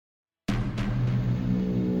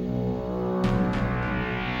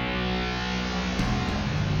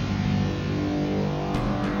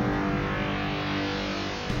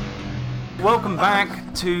Welcome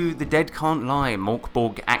back to The Dead Can't Lie, Mörk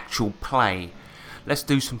Borg actual play. Let's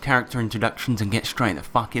do some character introductions and get straight the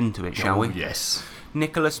fuck into it, shall we? Yes.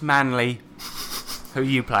 Nicholas Manley, who are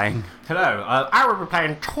you playing? Hello, I will be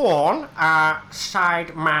playing Torn,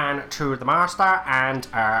 side man to the Master, and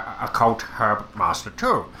occult herb master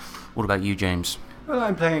too. What about you, James? Well,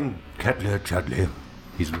 I'm playing Kettler Chudley.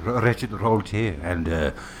 He's a wretched royalty,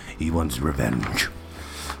 and he wants revenge.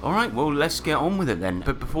 Alright, well, let's get on with it then.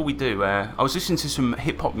 But before we do, I was listening to some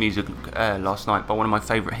hip-hop music last night by one of my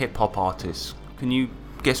favourite hip-hop artists. Can you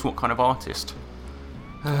guess what kind of artist?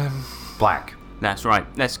 Black. That's right.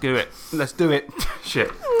 Let's do it. Let's do it. Shit.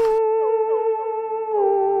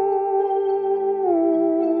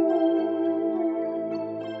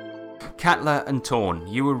 Kettler and Torn,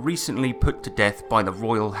 you were recently put to death by the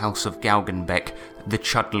Royal House of Galgenbeck, the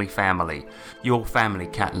Chudley family. Your family,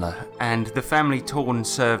 Kettler, and the family Torn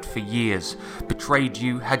served for years, betrayed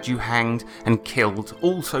you, had you hanged and killed.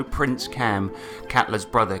 Also Prince Cam, Kettler's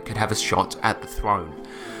brother, could have a shot at the throne.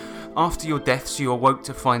 After your deaths, you awoke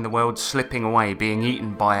to find the world slipping away, being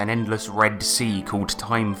eaten by an endless red sea called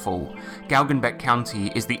Timefall. Galgenbeck County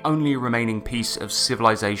is the only remaining piece of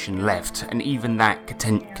civilization left, and even that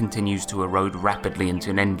continues to erode rapidly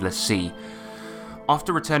into an endless sea.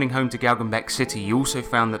 After returning home to Galgenbeck City, you also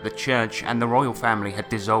found that the church and the royal family had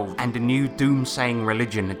dissolved, and a new doom-saying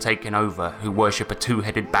religion had taken over, who worship a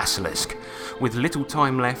two-headed basilisk. With little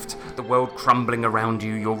time left, the world crumbling around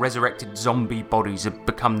you, your resurrected zombie bodies have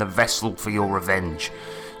become the vessel for your revenge.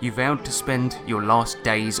 You vowed to spend your last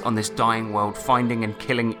days on this dying world finding and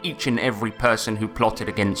killing each and every person who plotted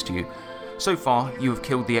against you. So far, you have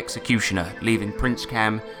killed the executioner, leaving Prince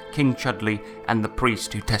Cam, King Chudley, and the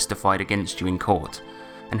priest who testified against you in court.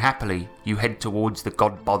 And happily, you head towards the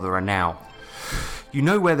God-Botherer now. You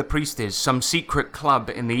know where the priest is, some secret club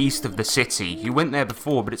in the east of the city. You went there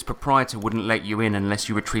before, but its proprietor wouldn't let you in unless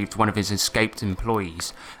you retrieved one of his escaped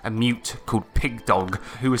employees, a mute called Pig Dog,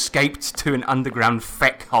 who escaped to an underground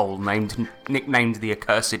feck hole nicknamed the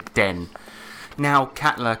Accursed Den. Now,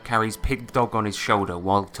 Kettler carries Pig Dog on his shoulder,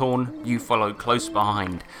 while Torn, you follow close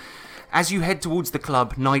behind. As you head towards the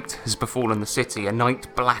club, night has befallen the city, a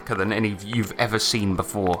night blacker than any you've ever seen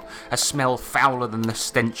before. A smell fouler than the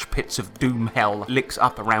stench pits of doom hell licks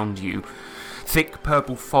up around you. Thick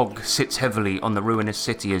purple fog sits heavily on the ruinous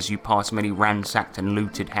city as you pass many ransacked and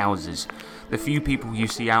looted houses. The few people you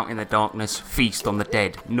see out in the darkness feast on the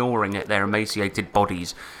dead, gnawing at their emaciated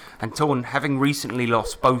bodies. And Torn, having recently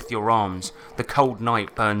lost both your arms, the cold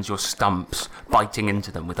night burns your stumps, biting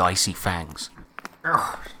into them with icy fangs.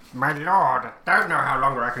 Oh, my lord, I don't know how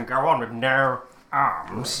longer I can go on with no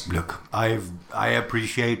arms. Look, I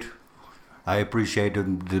appreciate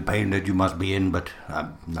the pain that you must be in, but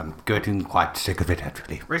I'm getting quite sick of it,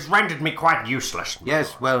 actually. It's rendered me quite useless.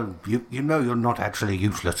 Yes, well, you know you're not actually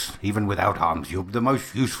useless, even without arms. You're the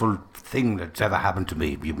most useful thing that's ever happened to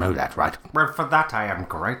me. You know that, right? Well, for that I am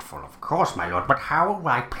grateful, of course, my lord, but how will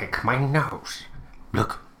I pick my nose?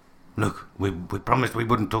 Look, we promised we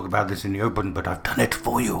wouldn't talk about this in the open, but I've done it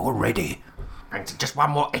for you already. And just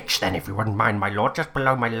one more itch then, if you wouldn't mind, my lord, just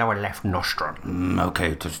below my lower left nostril.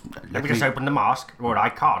 Okay, just let me just open the mask. Well, I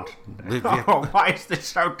can't. Oh, why is this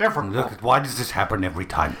so difficult? Look, why does this happen every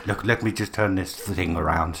time? Look, let me just turn this thing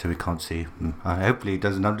around so we can't see. Hopefully he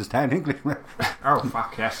doesn't understand English. Oh,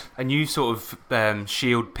 fuck, yes. And you sort of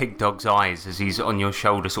shield Pig Dog's eyes as he's on your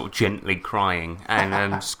shoulder sort of gently crying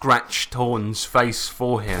and scratch Torn's face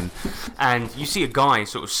for him. And you see a guy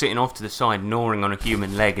sort of sitting off to the side gnawing on a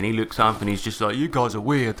human leg, and he looks up and he's just like, you guys are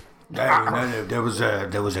weird. No, there was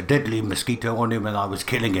a deadly mosquito on him and I was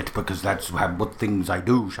killing it because that's what things I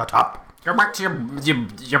do. Shut up. Go back to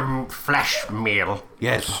your flesh meal.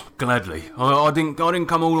 Yes. Gladly. I didn't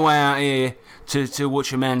come all the way out here to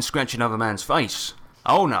watch a man scratch another man's face.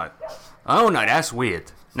 Oh no, that's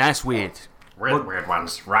weird. Weird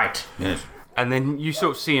ones, right. Yes. And then you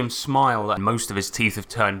sort of see him smile, and most of his teeth have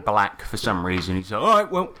turned black for some reason. He's like,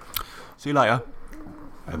 alright, well, see you later.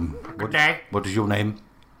 Good day. What is your name?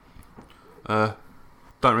 Don't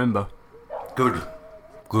remember. Good.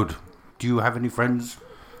 Do you have any friends?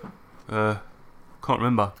 Can't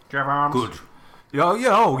remember. Do you have arms? Good.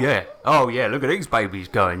 Oh yeah, look at these babies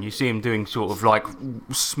going. You see him doing sort of like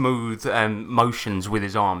smooth motions with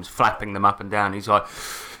his arms, flapping them up and down. He's like,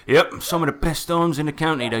 yep, some of the best arms in the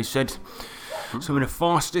county, they said. Some of the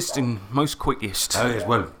fastest and most quickest. Oh yes,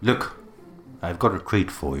 well, look, I've got a treat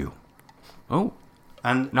for you. Oh,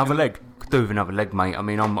 and another leg. Could do with another leg, mate. I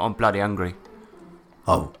mean, I'm bloody hungry.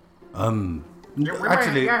 Oh,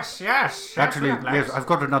 actually, yes. Actually, yes, I've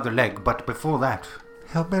got another leg, but before that,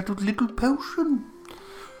 how about a little potion?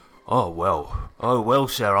 Oh well,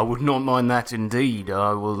 sir, I would not mind that indeed.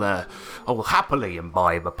 I will happily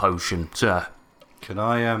imbibe a potion, sir. Can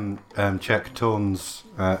I check Torn's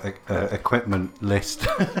equipment list?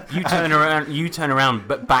 You turn around,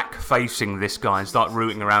 but back facing this guy and start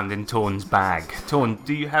rooting around in Torn's bag. Torn,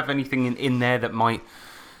 do you have anything in there that might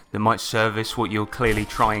service what you're clearly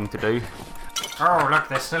trying to do? Oh, look,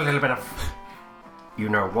 there's still a little bit of... You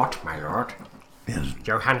know what, my lord? Yes.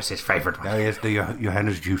 Johannes' favourite one. Oh, yes, the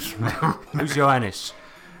Johannes juice. Who's Johannes?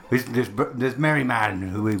 This merry man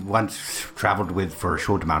who we once travelled with for a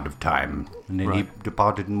short amount of time, and then he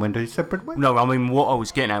departed and went a separate way. No, I mean what I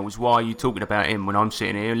was getting at was why are you talking about him when I'm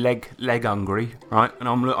sitting here leg hungry, right? And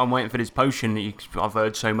I'm waiting for this potion that I've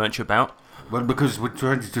heard so much about. Well, because we're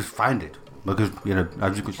trying to just find it. Because,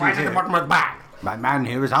 as you can see Right at the bottom of the bag. my man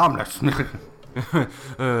here is harmless.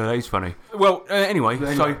 That's funny. Well, anyway,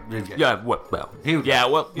 so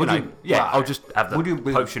I'll just have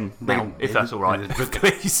the potion now, if that's all right,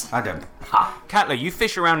 please. I don't. Catler, you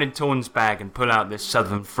fish around in Torn's bag and pull out this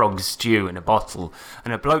southern frog stew in a bottle,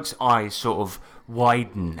 and a bloke's eyes sort of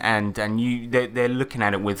widen, and they're looking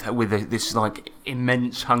at it with this like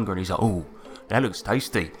immense hunger, and he's like, "Oh, that looks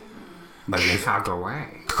tasty." I'll go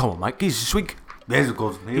away. Come on, mate, give us a swig. Yes, of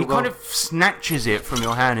course. He kind of snatches it from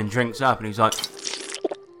your hand and drinks up, and he's like,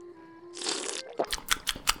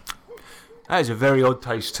 that is a very odd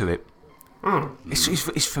taste to it.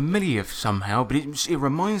 It's familiar somehow, but it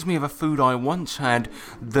reminds me of a food I once had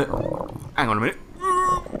that... Hang on a minute.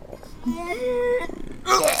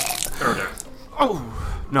 Oh,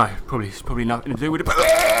 no, it's probably nothing to do with it.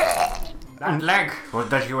 That leg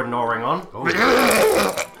that you were gnawing on.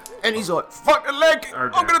 And he's like, fuck the leg,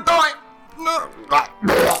 I'm gonna die. No.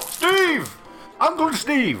 Steve! Uncle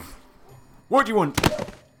Steve! What do you want?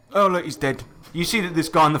 Oh, look, he's dead. You see that this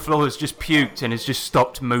guy on the floor has just puked and has just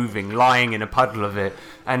stopped moving, lying in a puddle of it.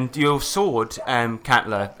 And your sword,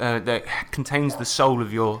 Catler, that contains the soul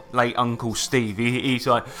of your late Uncle Steve, he's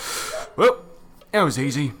like, well, that was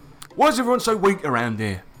easy. Why is everyone so weak around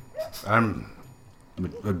here? I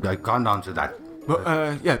can't answer that. But,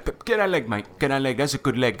 but get that leg, mate. Get that leg. That's a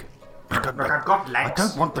good leg. Look, I've got legs. I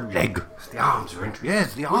don't want the leg. The arms are interesting.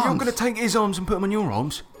 Yes, the arms. Well, you're going to take his arms and put them on your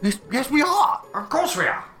arms? Yes, we are. Of course we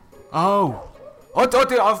are. Oh. I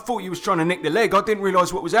thought you was trying to nick the leg. I didn't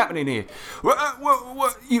realise what was happening here.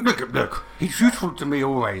 Look, he's useful to me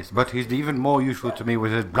always, but he's even more useful to me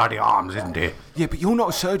with his bloody arms, isn't he? Yeah, but you're not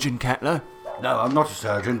a surgeon, Catler. No, I'm not a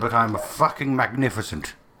surgeon, but I'm a fucking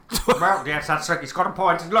magnificent. Well, yes, that's right. He's got a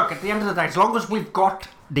point. Look, at the end of the day, as long as we've got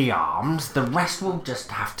the arms, the rest we'll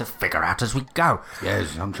just have to figure out as we go.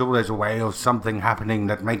 Yes, I'm sure there's a way of something happening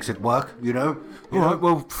that makes it work, you know? All right,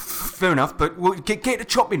 well, fair enough, but we'll get to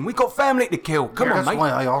chopping. We got family to kill. Come on, mate. That's why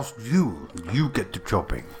I asked you. You get to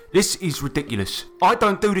chopping. This is ridiculous. I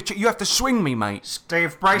don't do the... You have to swing me, mate.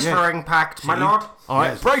 Steve, brace for impact, my lord. All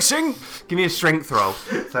right, bracing. Give me a strength roll.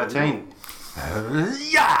 13.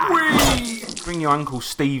 Whee! Bring your Uncle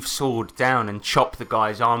Steve's sword down and chop the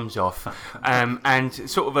guy's arms off. And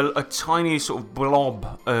sort of a tiny sort of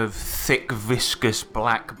blob of thick, viscous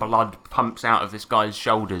black blood pumps out of this guy's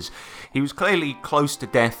shoulders. He was clearly close to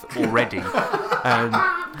death already.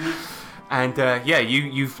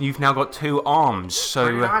 You've now got two arms. So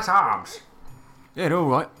Pretty nice arms. yeah, they're all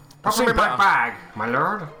right. Pop them in my bag, my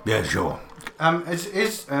lord. Yeah, sure.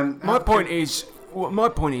 My point is,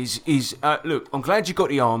 look, I'm glad you got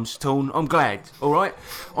the arms, Torn. I'm glad, all right?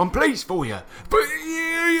 I'm pleased for you. But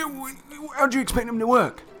how do you expect them to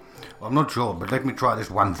work? I'm not sure, but let me try this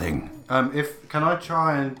one thing. Can I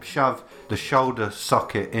try and shove the shoulder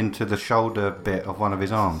socket into the shoulder bit of one of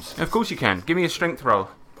his arms? Of course you can. Give me a strength roll.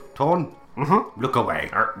 Torn? Mm-hmm. Look away.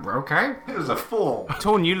 Okay. It was a 4.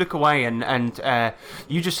 Torn, you look away and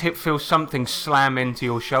you just feel something slam into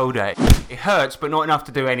your shoulder. It hurts, but not enough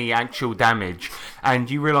to do any actual damage. And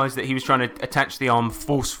you realise that he was trying to attach the arm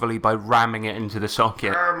forcefully by ramming it into the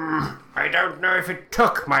socket. I don't know if it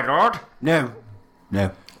took, my lord. No.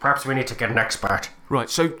 Perhaps we need to get an expert. Right,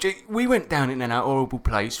 so we went down in that horrible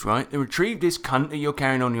place, right? They retrieved this cunt that you're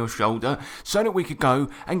carrying on your shoulder so that we could go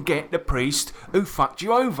and get the priest who fucked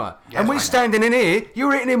you over. Yes, and we're standing in here,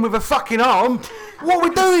 you're hitting him with a fucking arm. What are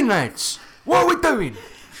we doing, lads? What are we doing?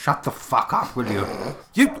 Shut the fuck up, will you?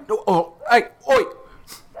 Hey, oi!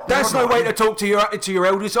 That's no way to talk to your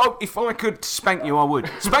elders. If I could spank you, I would.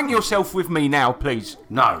 Spank yourself with me now, please.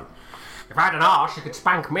 No. If I had an arse, you could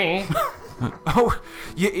spank me. Oh,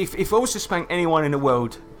 yeah, if I was to spank anyone in the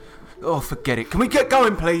world, forget it. Can we get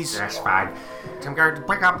going, please? That's fine. I'm going to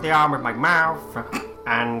pick up the arm with my mouth,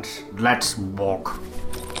 and let's walk.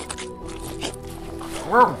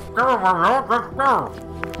 Go, my lord, let's go.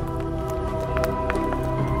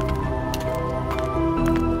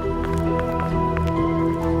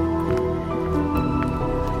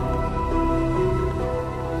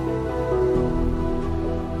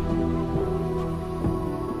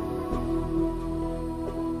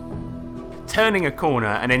 Turning a corner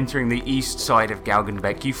and entering the east side of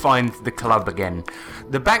Galgenbeck, you find the club again.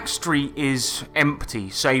 The back street is empty,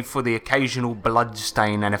 save for the occasional blood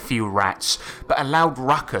stain and a few rats, but a loud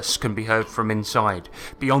ruckus can be heard from inside,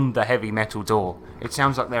 beyond the heavy metal door. It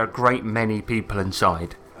sounds like there are a great many people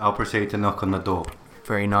inside. I'll proceed to knock on the door.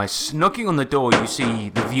 Very nice. Knocking on the door, you see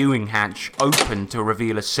the viewing hatch open to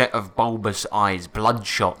reveal a set of bulbous eyes,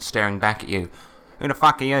 bloodshot, staring back at you. Who the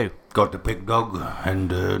fuck are you? Got the pig dog,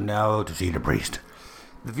 and now to see the priest.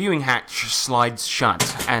 The viewing hatch slides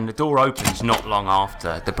shut, and the door opens not long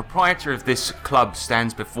after. The proprietor of this club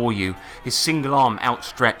stands before you, his single arm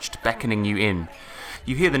outstretched, beckoning you in.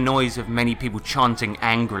 You hear the noise of many people chanting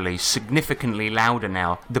angrily, significantly louder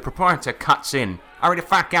now. The proprietor cuts in. Hurry the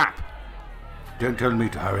fuck up! Don't tell me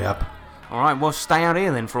to hurry up. Alright, well stay out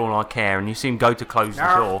here then for all I care, and you see him go to close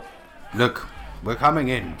the door. Look, we're coming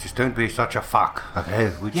in. Just don't be such a fuck,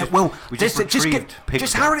 okay? We just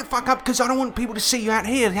hurry the fuck up, because I don't want people to see you out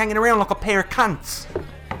here hanging around like a pair of cunts.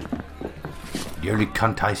 The only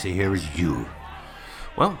cunt I see here is you.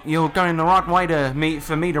 Well, you're going the right way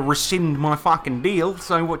for me to rescind my fucking deal,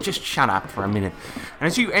 so just shut up for a minute. And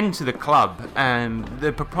as you enter the club,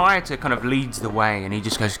 the proprietor kind of leads the way, and he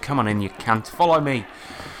just goes, "Come on in, you cunt, follow me."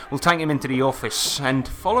 We'll take him into the office, and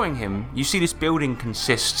following him, you see this building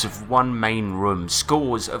consists of one main room.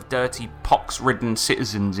 Scores of dirty, pox-ridden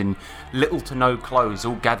citizens in little to no clothes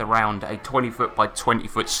all gather round a 20-foot by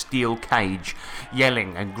 20-foot steel cage,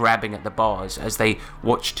 yelling and grabbing at the bars as they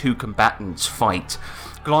watch two combatants fight.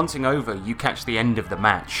 Glancing over, you catch the end of the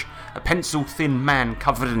match. A pencil-thin man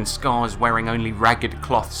covered in scars wearing only ragged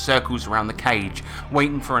cloth circles around the cage,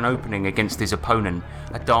 waiting for an opening against his opponent,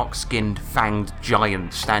 a dark-skinned, fanged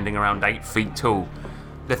giant standing around 8 feet tall.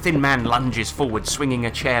 The thin man lunges forward, swinging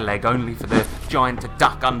a chair leg, only for the giant to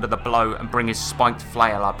duck under the blow and bring his spiked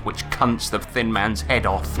flail up, which cunts the thin man's head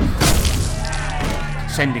off,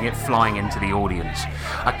 sending it flying into the audience.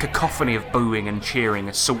 A cacophony of booing and cheering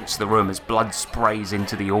assaults the room as blood sprays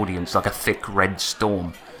into the audience like a thick red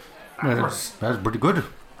storm. That's pretty good.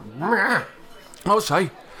 I'll say,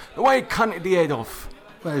 the way it cunted the head off.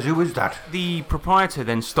 Who is that? The proprietor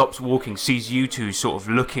then stops walking, sees you two sort of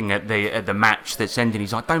looking at the match that's ending.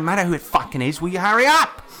 He's like, "Don't matter who it fucking is, will you hurry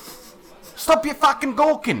up? Stop your fucking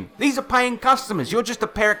gawking. These are paying customers. You're just a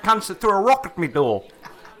pair of cunts that threw a rock at me door."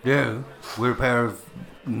 No, we're a pair of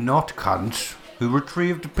not cunts who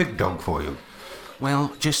retrieved the pig dog for you. Well,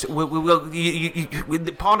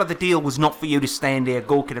 part of the deal was not for you to stand there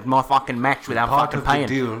gawking at my fucking match without fucking paying. Part of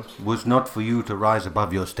the deal was not for you to rise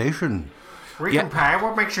above your station. We can pay.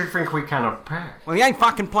 What makes you think we cannot pay? Well, you ain't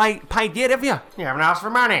fucking paid yet, have you? You haven't asked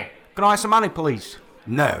for money. Can I have some money, please?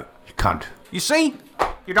 No, you can't. You see?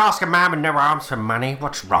 You'd ask a man with no arms for money.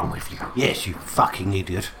 What's wrong with you? Yes, you fucking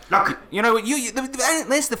idiot. Look. You know,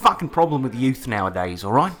 there's the fucking problem with youth nowadays,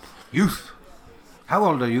 alright? Youth? How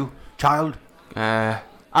old are you, child?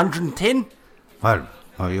 110? Well,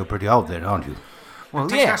 you're pretty old then, aren't you? Well,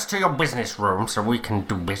 Take us to your business room so we can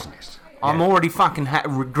do business. I'm already fucking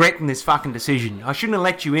regretting this fucking decision. I shouldn't have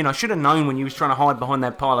let you in. I should have known when you was trying to hide behind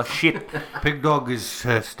that pile of shit. Pig dog is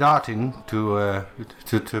starting to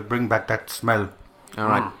bring back that smell.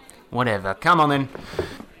 Alright, whatever. Come on then.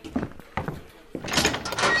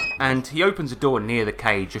 And he opens a door near the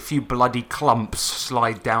cage. A few bloody clumps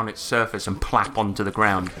slide down its surface and plap onto the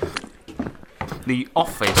ground. The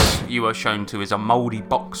office you are shown to is a mouldy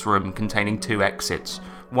box room containing 2 exits.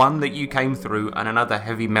 One that you came through and another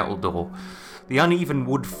heavy metal door. The uneven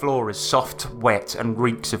wood floor is soft, wet, and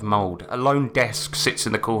reeks of mould. A lone desk sits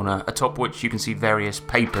in the corner, atop which you can see various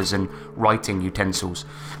papers and writing utensils.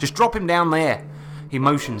 Just drop him down there. He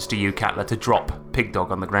motions to you, Catler, to drop Pig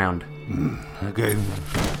Dog on the ground. Okay.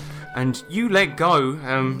 And you let go,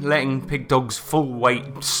 letting Pig Dog's full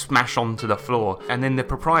weight smash onto the floor. And then the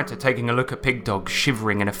proprietor, taking a look at Pig Dog,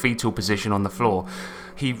 shivering in a fetal position on the floor.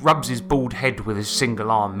 He rubs his bald head with his single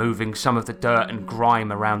arm, moving some of the dirt and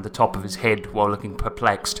grime around the top of his head while looking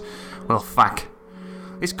perplexed. Well, fuck.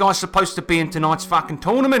 This guy's supposed to be in tonight's fucking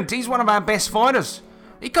tournament. He's one of our best fighters.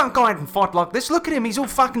 He can't go out and fight like this. Look at him, he's all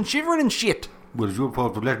fucking shivering and shit. Well, it's your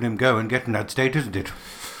fault for letting him go and get in that state, isn't it?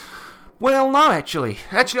 Well, no, actually.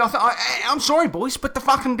 I'm sorry, boys, but the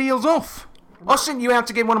fucking deal's off. I sent you out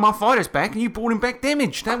to get one of my fighters back, and you brought him back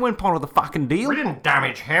damaged. That weren't part of the fucking deal. We didn't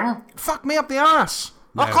damage him. Fuck me up the arse.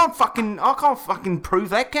 No. I can't fucking prove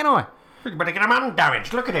that, can I? You better get him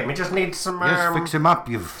undamaged. Look at him. He just needs some. Yes, fix him up,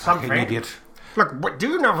 you fucking idiot. Look, do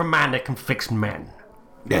you know of a man that can fix men?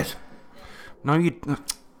 Yes. No, you.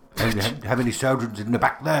 Have any soldiers in the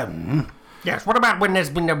back there? Yes, what about when there's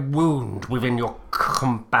been a wound within your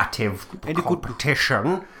combative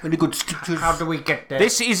competition? Any good stitches? How do we get there?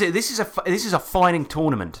 This is a fighting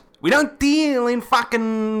tournament. We don't deal in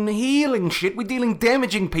fucking healing shit. We deal in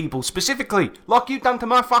damaging people specifically, like you done to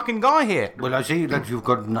my fucking guy here. Well, I see that you've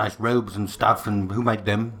got nice robes and stuff, and who made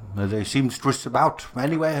them? Are they seamstress about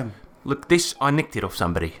anywhere? Look, this I nicked it off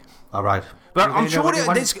somebody. All right. But I'm sure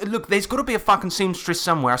there's got to be a fucking seamstress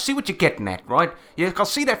somewhere. I see what you're getting at, right? Yeah, I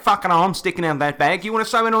see that fucking arm sticking out of that bag. You want to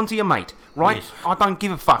sew it onto your mate, right? Yes. I don't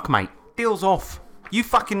give a fuck, mate. Deal's off. You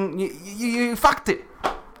fucking you fucked it.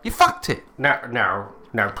 You fucked it.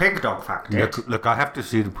 No, pig dog fucked it. Look, I have to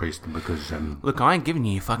see the priest because Look, I ain't giving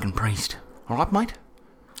you your fucking priest. All right, mate?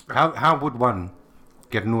 how would one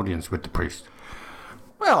get an audience with the priest?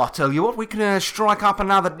 Well, I'll tell you what. We can strike up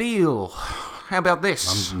another deal. How about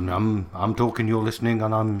this? I'm talking, you're listening,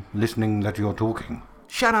 and I'm listening that you're talking.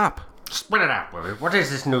 Shut up. Split it up, Willie. What is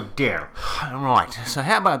this new deal? Right, so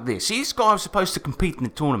how about this? This guy was supposed to compete in the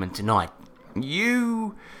tournament tonight.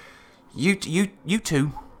 You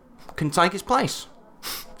two can take his place.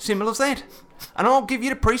 Simple as that. And I'll give you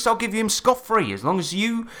the priest, I'll give you him scot-free, as long as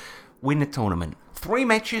you win the tournament. 3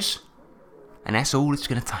 matches, and that's all it's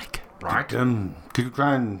going to take. Right. Could you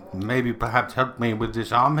try and maybe perhaps help me with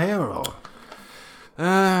this arm here, or...?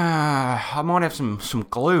 I might have some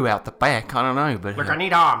glue out the back, I don't know, but... Look, I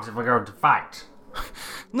need arms if we're going to fight.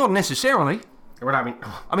 Not necessarily. What I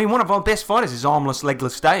mean... one of our best fighters is armless,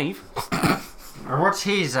 legless Dave. What's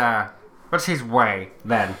his way,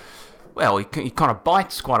 then? Well, he kind of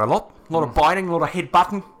bites quite a lot. A lot of biting, a lot of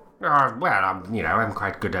head-butting. I'm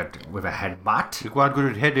quite good with a headbutt. You're quite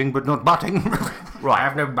good at heading, but not butting. Right. I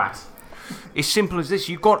have no butt. It's simple as this.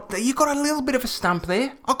 You got a little bit of a stump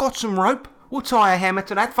there. I got some rope. We'll tie a hammer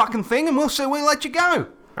to that fucking thing, and we'll let you go.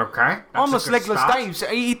 Okay. Almost legless Dave.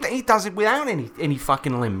 He does it without any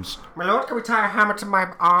fucking limbs. My lord, can we tie a hammer to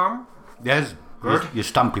my arm? Yes. Good. Your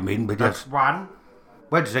stump, you mean? But that's one.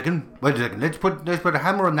 Wait a second. Let's put a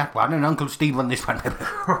hammer on that one and Uncle Steve on this one.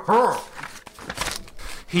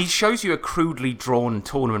 He shows you a crudely drawn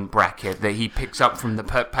tournament bracket that he picks up from the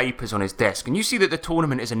papers on his desk, and you see that the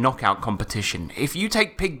tournament is a knockout competition. If you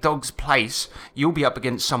take Pig Dog's place, you'll be up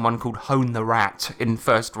against someone called Hone the Rat in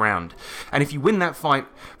first round. And if you win that fight,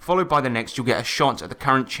 followed by the next, you'll get a shot at the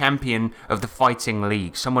current champion of the fighting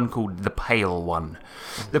league, someone called the Pale One.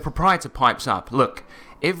 The proprietor pipes up, look,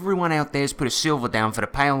 everyone out there's put a silver down for the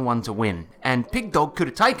Pale One to win, and Pig Dog could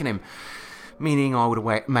have taken him. Meaning I would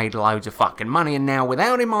have made loads of fucking money, and now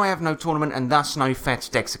without him I have no tournament and thus no fat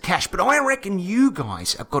stacks of cash. But I reckon you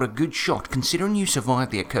guys have got a good shot, considering you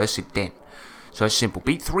survived the accursed den. So it's simple.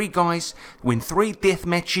 Beat 3 guys, win 3 death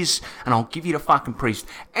matches, and I'll give you the fucking priest.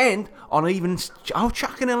 And I'll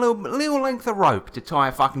chuck in a little length of rope to tie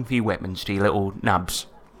a fucking few weapons to your little nubs.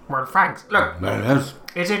 Well, thanks. Look, Yes.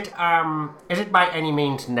 is it by any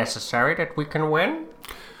means necessary that we can win?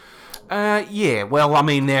 Yeah, well, I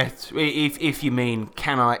mean, if you mean,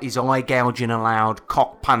 is eye gouging allowed,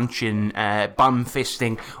 cock punching, bum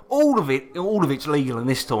fisting, all of it's legal in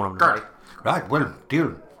this tournament. Good. Right, well,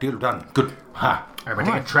 deal done. Good. Ha. I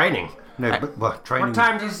better get training. No, but training... What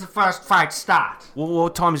time does the first fight start? Well,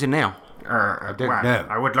 what time is it now? I don't know.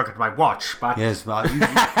 I would look at my watch, but... Yes, but...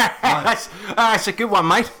 That's a good one,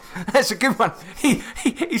 mate. That's a good one. He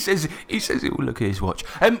says he'll look at his watch.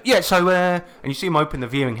 And you see him open the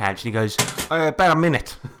viewing hatch, and he goes, about a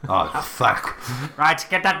minute. Oh, fuck. Right,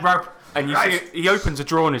 get that rope. And you see he opens a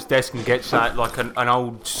drawer on his desk and gets like an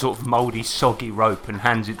old sort of mouldy, soggy rope and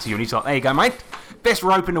hands it to you, and he's like, there you go, mate. Best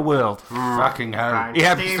rope in the world. Fucking hell. Right.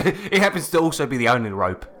 He happens to also be the only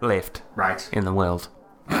rope left in the world.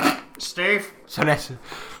 Steve? So that's...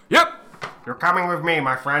 Yep! You're coming with me,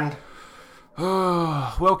 my friend. Ah,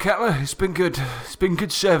 Oh, well, Cutler, it's been good. It's been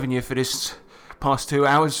good serving you for this past 2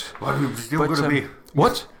 hours. Well, you're still going to be...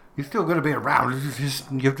 What? You're still going to be around.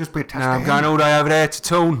 You've just been testing. I'm going all day over there to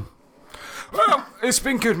Toon. Well, it's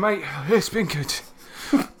been good, mate. It's been good.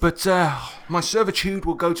 But my servitude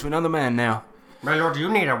will go to another man now. My lord, you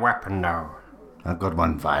need a weapon now. I've got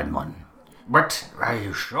one fine one. But, are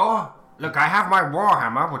you sure? Look, I have my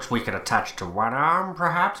warhammer, which we could attach to one arm,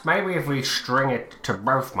 perhaps. Maybe if we string it to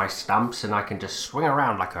both my stumps and I can just swing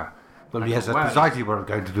around like a... Well, yes, that's precisely what I'm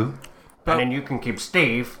going to do. And then you can keep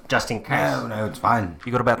Steve, just in case. No, it's fine.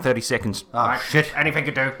 You got about 30 seconds. Oh, Right, shit. Anything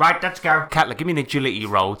to do. Right, let's go. Cutler, give me an agility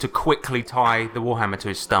roll to quickly tie the warhammer to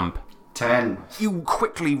his stump. 10. You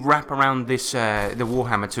quickly wrap around the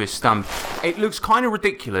warhammer to his stump. It looks kind of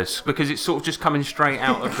ridiculous because it's sort of just coming straight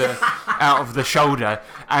out of the shoulder,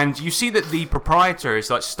 and you see that the proprietor is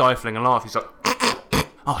like stifling a laugh. He's like,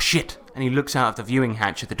 "Oh shit!" And he looks out of the viewing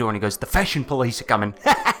hatch at the door and he goes, "The fashion police are coming."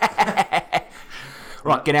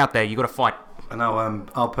 Right, get out there. You got to fight. And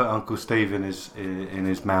I'll put Uncle Steve in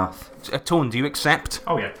his mouth. Torn, do you accept?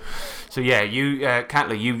 Oh, yeah. So yeah, you,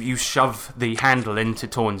 Catler, you shove the handle into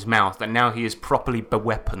Torn's mouth, and now he is properly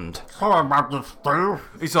beweaponed. Sorry about this, Steve.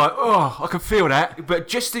 He's like, oh, I can feel that. But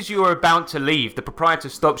just as you are about to leave, the proprietor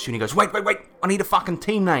stops you and he goes, wait, I need a fucking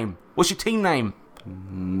team name. What's your team name?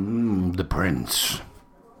 The Prince.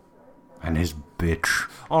 And his bitch.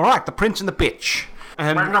 All right, the Prince and the bitch.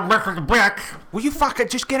 Bring the bitch with the brick. Will you fucker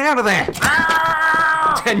just get out of there?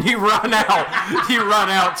 And you run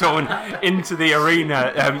out, Torn, into the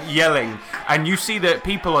arena, yelling, and you see that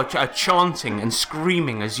people are chanting and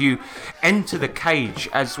screaming as you enter the cage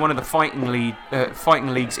as one of the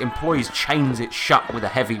Fighting League's employees chains it shut with a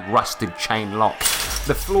heavy rusted chain lock.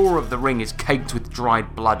 The floor of the ring is caked with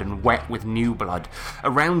dried blood and wet with new blood.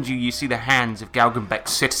 Around you, you see the hands of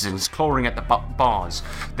Galgenbeck's citizens clawing at the bars,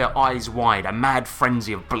 their eyes wide. A mad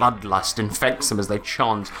frenzy of bloodlust infects them as they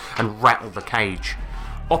chant and rattle the cage.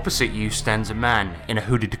 Opposite you stands a man in a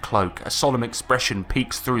hooded cloak. A solemn expression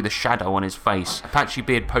peeks through the shadow on his face, a patchy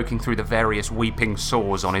beard poking through the various weeping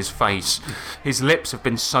sores on his face. His lips have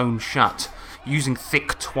been sewn shut. Using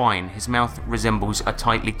thick twine, his mouth resembles a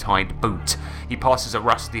tightly tied boot. He passes a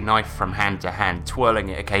rusty knife from hand to hand, twirling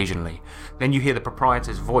it occasionally. Then you hear the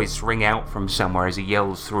proprietor's voice ring out from somewhere as he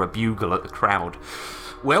yells through a bugle at the crowd.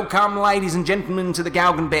 Welcome, ladies and gentlemen, to the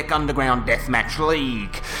Galgenbeck Underground Deathmatch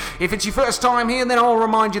League. If it's your first time here, then I'll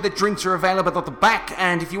remind you that drinks are available at the back,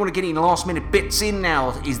 and if you want to get any last-minute bits in,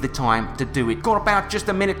 now is the time to do it. Got about just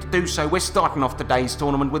a minute to do so. We're starting off today's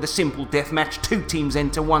tournament with a simple deathmatch. 2 teams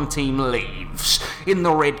enter, 1 team leaves. In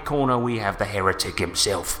the red corner, we have the heretic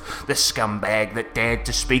himself, the scumbag that dared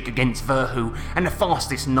to speak against Verhu and the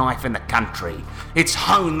fastest knife in the country. It's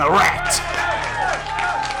Hone the Rat.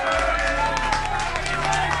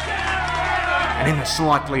 And in the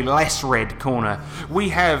slightly less red corner, we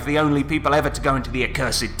have the only people ever to go into the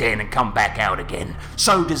accursed den and come back out again.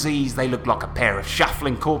 So diseased they look like a pair of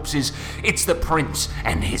shuffling corpses. It's the Prince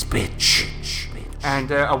and his bitch. And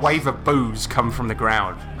a wave of boos come from the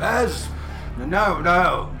crowd. No,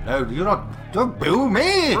 you're not. Don't boo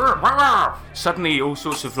me! Suddenly, all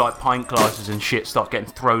sorts of like pint glasses and shit start getting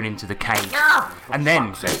thrown into the cage. And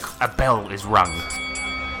then a bell is rung.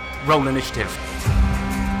 Roll initiative.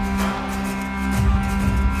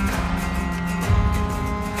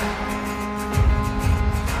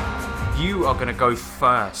 You are going to go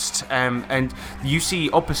first, and you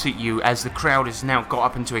see opposite you as the crowd has now got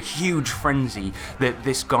up into a huge frenzy that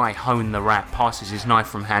this guy, Hone the Rat, passes his knife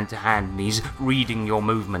from hand to hand and he's reading your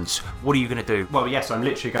movements. What are you going to do? Well, yes, I'm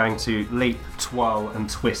literally going to leap, twirl, and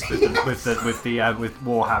twist with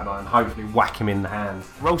Warhammer and hopefully whack him in the hand.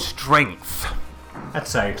 Roll strength. I'd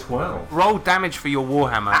say 12. Roll damage for your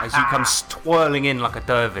Warhammer as you come twirling in like a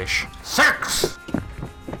dervish. 6!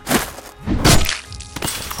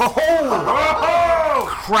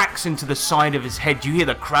 Cracks into the side of his head. You hear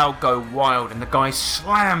the crowd go wild and the guy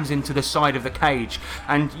slams into the side of the cage,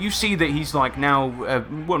 and you see that he's like now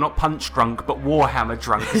well, not punch drunk but Warhammer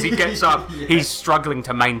drunk. As he gets up, he's struggling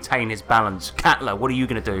to maintain his balance. Catler, what are you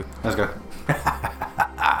going to do? Let's go.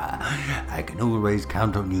 I can always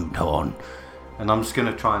count on you, Torn. And I'm just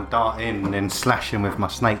going to try and dart in and then slash him with my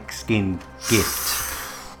snake skin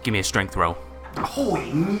gift. Give me a strength roll.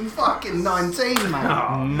 Holy fucking 19, man.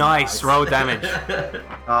 Oh, nice. Roll damage. 2.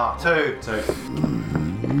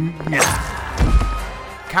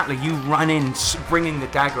 Catler, you run in, bringing the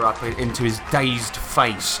dagger up into his dazed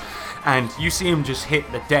face, and you see him just hit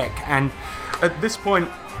the deck, and at this point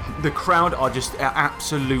the crowd are just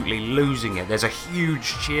absolutely losing it. There's a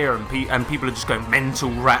huge cheer and people are just going mental,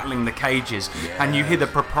 rattling the cages. Yes. And you hear the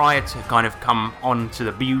proprietor kind of come onto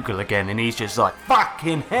the bugle again, and he's just like,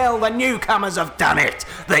 fucking hell, the newcomers have done it.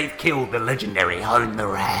 They've killed the legendary Hone the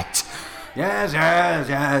Rat. Yes. I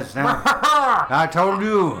told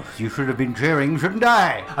you should have been cheering, shouldn't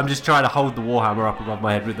I? I'm just trying to hold the Warhammer up above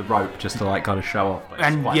my head with the rope just to like kind of show off.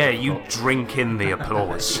 And yeah, you drink in the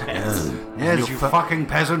applause. Yes, you fucking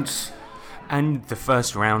peasants. And the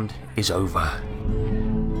first round is over.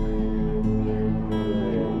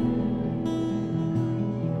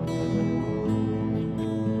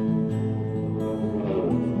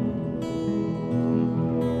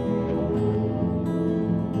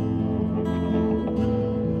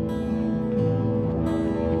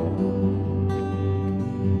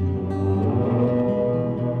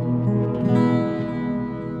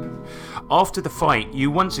 After the fight, you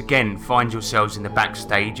once again find yourselves in the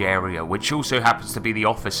backstage area, which also happens to be the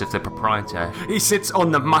office of the proprietor. He sits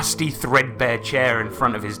on the musty, threadbare chair in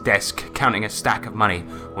front of his desk, counting a stack of money.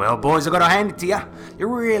 Well, boys, I gotta hand it to you. You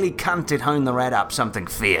really cunted hone the rat up something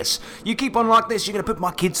fierce. You keep on like this, you're gonna put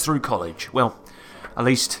my kids through college. Well, at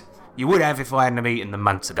least you would have if I hadn't eaten them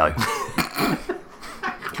months ago.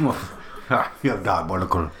 You're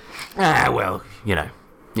diabolical. Well, you know.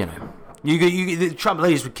 The trouble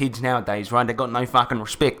is with kids nowadays, right? They got no fucking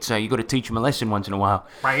respect, so you got to teach them a lesson once in a while.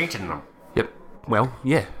 By eating them? Yep. Well,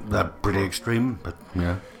 yeah. They're pretty extreme, but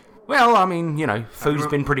yeah. Well, I mean, food's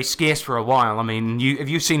been pretty scarce for a while. I mean, have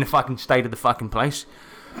you seen the fucking state of the fucking place?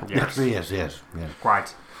 Yes.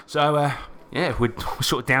 Quite. So, we're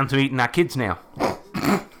sort of down to eating our kids now.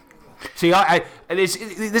 See, there's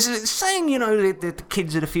a saying, the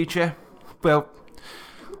kids are the future. Well,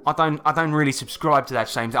 I don't really subscribe to that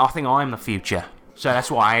same thing. I think I am the future, so that's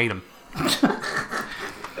why I ate them.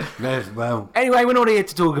 Yes, well. Anyway, we're not here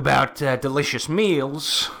to talk about delicious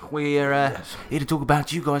meals. We're here to talk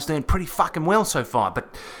about you guys doing pretty fucking well so far.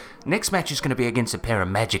 But next match is going to be against a pair of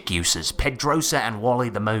magic users, Pedrosa and Wally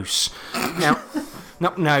the Moose. Now,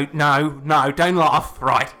 no, don't laugh,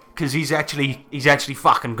 right? Because he's actually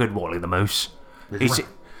fucking good, Wally the Moose.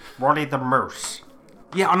 Wally the Moose.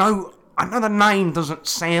 Yeah, I know the name doesn't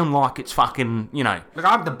sound like it's fucking, Look,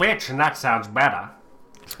 I'm the bitch, and that sounds better.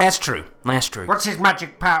 That's true. What's his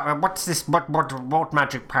magic power? What's this? What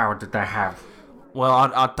magic power did they have? Well,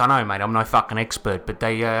 I don't know, mate. I'm no fucking expert, but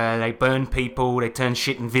they burn people, they turn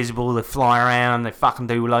shit invisible, they fly around, they fucking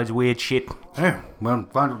do loads of weird shit. Yeah, well,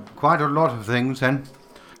 quite a lot of things then.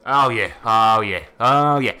 Oh yeah.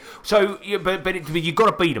 So, but you got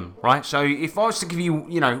to beat them, right? So, if I was to give you,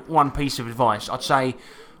 one piece of advice, I'd say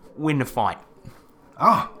win the fight.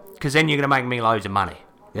 Ah. Because then you're going to make me loads of money.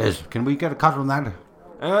 Yes, can we get a cut on that?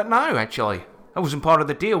 No, actually. That wasn't part of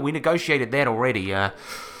the deal. We negotiated that already.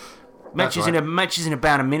 Match is in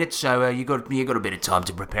about a minute, so you got a bit of time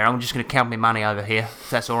to prepare. I'm just going to count my money over here, if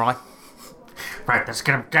that's all right. Right, let's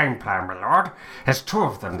get a game plan, my lord. There's two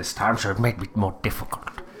of them this time, so it made it more difficult.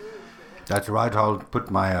 That's right, I'll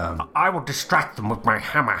put my... I will distract them with my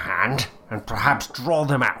hammer hand, and perhaps draw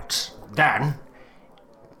them out. Then,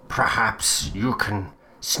 perhaps you can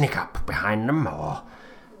sneak up behind them, or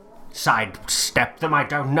sidestep them, I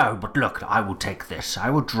don't know. But look, I will take this. I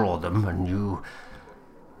will draw them, and you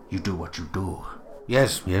do what you do.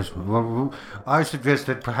 Yes. Well, I suggest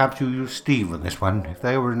that perhaps you use Steve on this one. If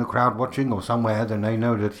they were in the crowd watching or somewhere, then they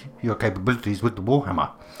know that your capabilities with the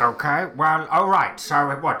Warhammer. Okay, well, alright.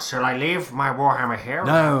 So what, shall I leave my Warhammer here?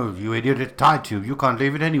 No, you idiot, it's tied to you. You can't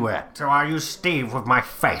leave it anywhere. So I use Steve with my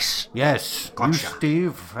face? Yes, Gotcha. use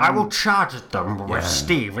Steve. I will charge at them with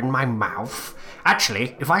Steve in my mouth.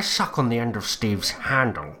 Actually, if I suck on the end of Steve's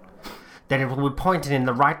handle, then it will be pointing in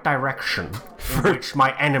the right direction in which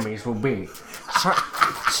my enemies will be. So,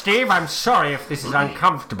 Steve, I'm sorry if this is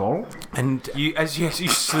uncomfortable. And you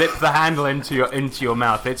slip the handle into your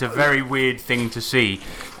mouth. It's a very weird thing to see.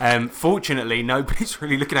 Fortunately, nobody's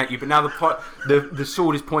really looking at you. But now the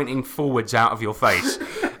sword is pointing forwards out of your face,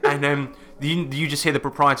 and you just hear the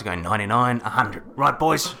proprietor going 99, 100. Right,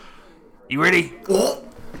 boys, you ready?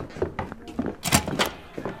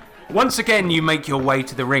 Once again, you make your way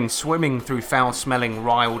to the ring, swimming through foul-smelling,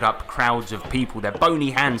 riled-up crowds of people. Their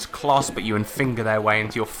bony hands clasp at you and finger their way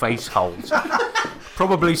into your face holes.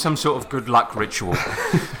 Probably some sort of good luck ritual.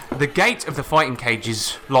 The gate of the fighting cage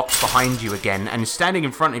is locked behind you again, and standing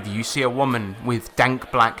in front of you, you see a woman with dank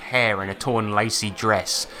black hair and a torn lacy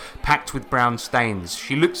dress, packed with brown stains.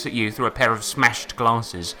 She looks at you through a pair of smashed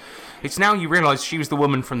glasses. It's now you realise she was the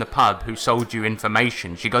woman from the pub who sold you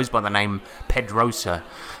information. She goes by the name Pedrosa.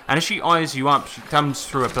 And as she eyes you up, she comes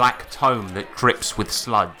through a black tome that drips with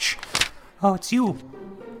sludge. Oh, it's you.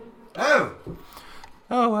 Oh,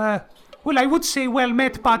 well, I would say well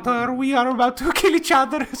met, but we are about to kill each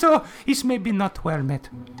other, so it's maybe not well met.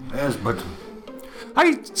 yes, but...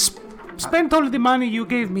 I spent all the money you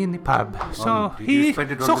gave me in the pub, so did you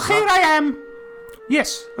spend it on so the here drugs? I am.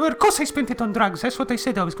 Yes, of course I spent it on drugs. That's what I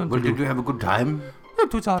said I was going Well, to do. did you have a good time?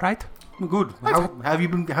 It was all right. Good. How have you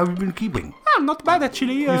been keeping? Well, not bad,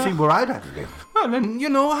 actually. You seem all right, actually. Well, and,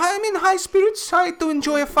 I'm in high spirits. I do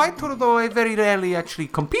enjoy a fight, although I very rarely actually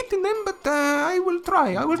compete in them, but I will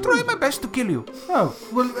try. I will try my best to kill you. Oh,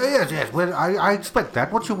 well, yes. Well, I expect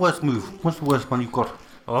that. What's your worst move? What's the worst one you've got?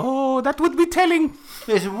 Oh, that would be telling.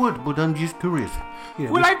 Yes, it would, but I'm just curious.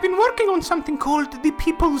 Yeah, Well, I've been working on something called the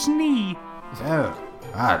People's Knee. Oh.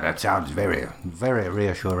 That sounds very, very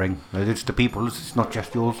reassuring. It's the people's, it's not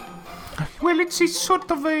just yours. Well, it's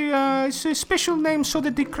sort of it's a special name so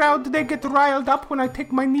that the crowd, they get riled up when I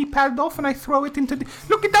take my knee pad off and I throw it into the...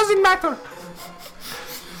 Look, it doesn't matter.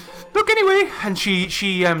 Look, anyway. And she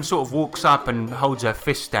sort of walks up and holds her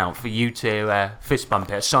fist out for you to fist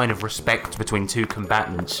bump it, a sign of respect between two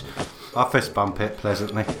combatants. I'll fist bump it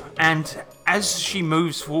pleasantly. And as she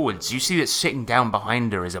moves forwards, you see that sitting down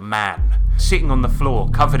behind her is a man. Sitting on the floor,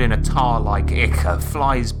 covered in a tar-like ichor,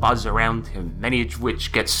 flies buzz around him, many of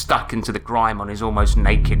which get stuck into the grime on his almost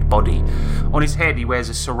naked body. On his head, he wears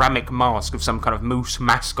a ceramic mask of some kind of moose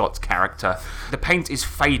mascot character. The paint is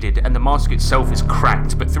faded, and the mask itself is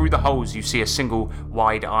cracked, but through the holes you see a single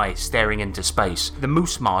wide eye staring into space. The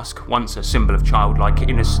moose mask, once a symbol of childlike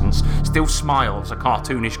innocence, still smiles, a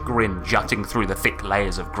cartoonish grin jutting through the thick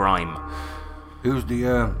layers of grime. Who's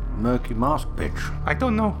the murky mask bitch? I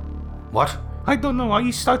don't know. What? I don't know.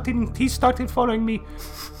 He started following me,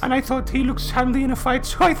 and I thought he looks handy in a fight,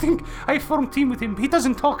 so I think I formed team with him. He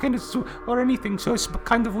doesn't talk or anything, so it's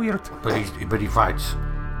kind of weird. But he fights.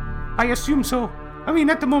 I assume so. I mean,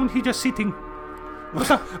 at the moment he's just sitting.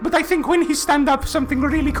 But I think when he stand up, something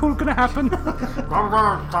really cool gonna happen.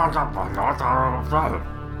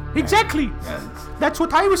 Exactly. That's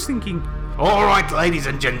what I was thinking. All right, ladies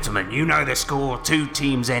and gentlemen, you know the score. 2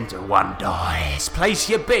 teams enter, 1 dice. Place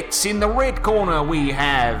your bets. In the red corner, we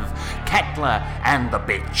have Katla and the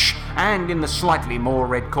Bitch. And in the slightly more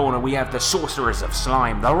red corner, we have the Sorcerers of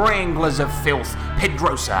Slime, the Wranglers of Filth,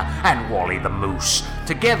 Pedrosa, and Wally the Moose.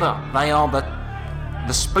 Together, they are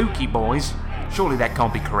the Spooky Boys. Surely that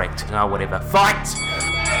can't be correct. Oh, whatever. Fight!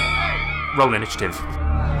 Roll initiative.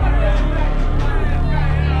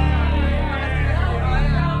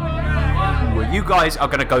 You guys are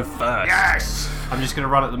going to go first. Yes! I'm just going to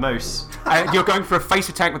run at the moose. You're going for a face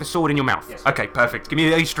attack with a sword in your mouth. Yes. Okay, perfect. Give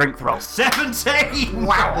me a strength roll. 17!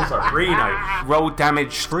 Wow, Reno. Roll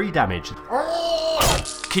damage. 3 damage.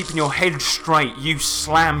 Keeping your head straight, you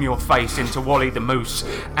slam your face into Wally the Moose,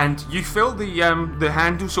 and you feel the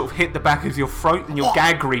handle sort of hit the back of your throat, and your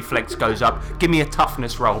gag reflex goes up. Give me a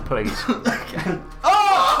toughness roll, please.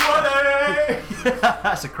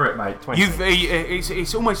 That's a crit, mate. 20.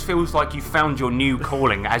 It almost feels like you found your new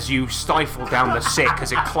calling as you stifle down the sick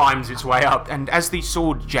as it climbs its way up. And as the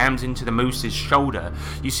sword jams into the moose's shoulder,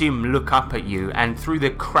 you see him look up at you, and through the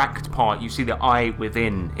cracked part, you see the eye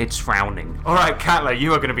within. It's frowning. All right, Katla,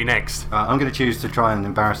 you are going to be next. I'm going to choose to try and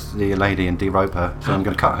embarrass the lady and derope her. So I'm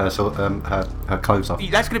going to cut her clothes off.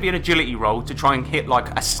 That's going to be an agility roll to try and hit like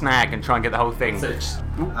a snag and try and get the whole thing.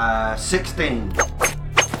 16.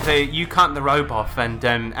 So you cut the robe off, and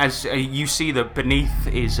as you see that beneath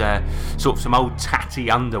is sort of some old tatty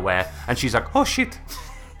underwear, and she's like, "Oh shit."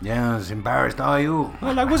 Yes, embarrassed are you?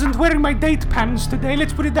 Well, I wasn't wearing my date pants today,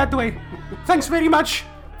 let's put it that way. Thanks very much,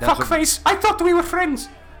 fuckface. I thought we were friends.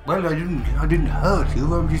 Well, I didn't hurt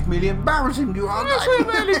you. I'm just merely embarrassing you, aren't I?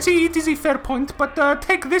 Well, it is a fair point, but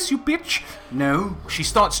take this, you bitch. No. She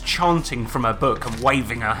starts chanting from her book and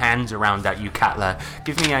waving her hands around at you, Katla.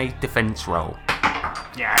 Give me a defense roll.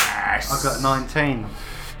 Yes! I've got 19.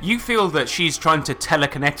 You feel that she's trying to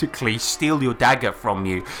telekinetically steal your dagger from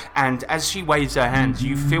you, and as she waves her hands,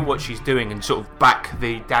 you feel what she's doing and sort of back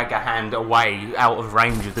the dagger hand away out of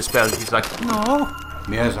range of the spell. She's like, No.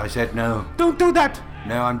 Yes, I said no. Don't do that.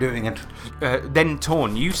 No, I'm doing it. Then,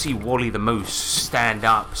 Torn, you see Wally the Moose stand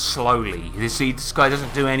up slowly. You see, this guy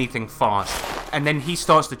doesn't do anything fast. And then he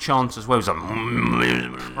starts to chant as well. He's like,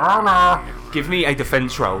 give me a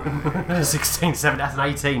defense roll. 16, 7, that's an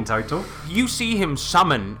 18 total. You see him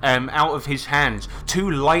summon out of his hands 2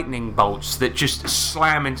 lightning bolts that just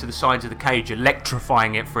slam into the sides of the cage,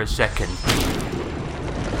 electrifying it for a second.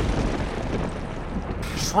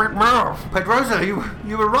 Sweet move. Pedrosa, you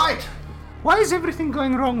were right. Why is everything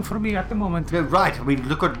going wrong for me at the moment? You're right. I mean,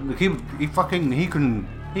 look at him. He can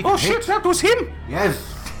Oh hit. shit, that was him.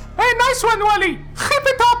 Yes. Hey, nice one, Wally. Keep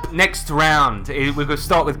it up. Next round, we're going to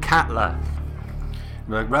start with Katla.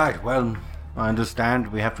 Right. Well, I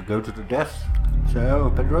understand we have to go to the death.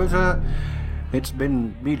 So, Pedrosa, it's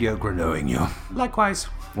been mediocre knowing you. Likewise.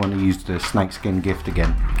 Want to use the snakeskin gift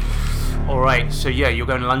again? Alright, so yeah, you're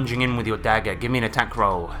going lunging in with your dagger. Give me an attack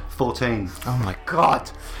roll. 14. Oh my god.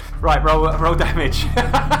 Right, roll damage.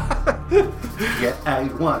 Get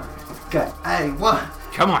A1. Get A1.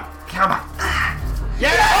 Come on.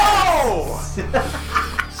 Yeah! Oh!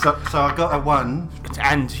 So I got a 1.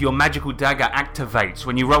 And your magical dagger activates.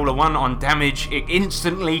 When you roll a 1 on damage, it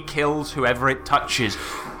instantly kills whoever it touches.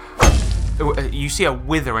 You see her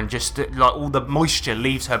wither and just like all the moisture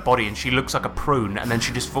leaves her body and she looks like a prune and then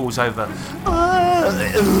she just falls over.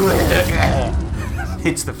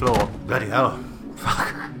 Hits the floor. Bloody hell.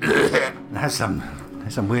 Fuck. There's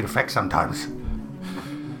There's some weird effects sometimes.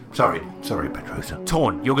 Sorry, Petrosa.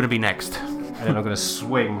 Torn, you're going to be next. And then I'm going to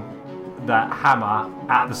swing that hammer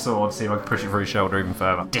at the sword, see if I can push it through his shoulder even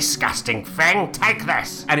further. Disgusting thing, take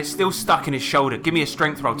this! And it's still stuck in his shoulder. Give me a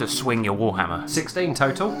strength roll to swing your warhammer. 16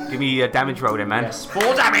 total. Give me a damage roll then, man. Yes, 4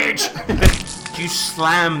 damage! You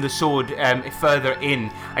slam the sword further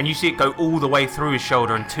in, and you see it go all the way through his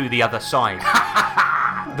shoulder and to the other side.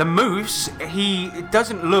 The moose, he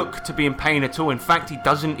doesn't look to be in pain at all. In fact, he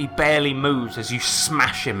barely moves as you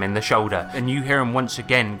smash him in the shoulder. And you hear him once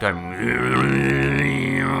again going...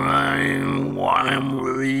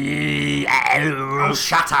 Oh,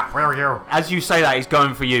 shut up, will you? As you say that, he's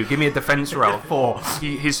going for you. Give me a defense roll. 4.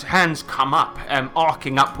 His hands come up,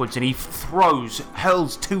 arcing upwards, and he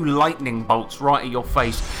hurls 2 lightning bolts right at your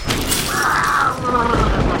face.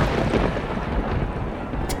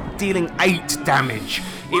 Dealing 8 damage.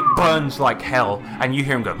 It burns like hell, and you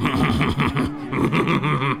hear him go...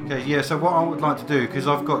 Okay, yeah, so what I would like to do, because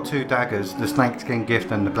I've got 2 daggers, the snakeskin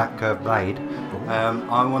gift and the black curved blade,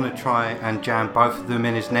 I want to try and jam both of them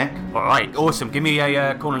in his neck. Alright, awesome. Give me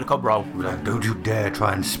a corner of the cob roll. Don't you dare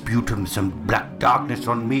try and sputum some black darkness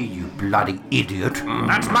on me, you bloody idiot.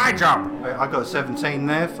 That's my job! I got 17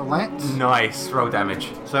 there for that. Nice. Roll damage.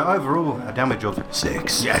 So overall, a damage of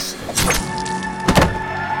 6. Yes.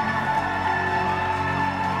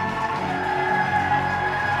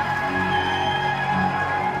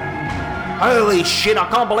 Holy shit, I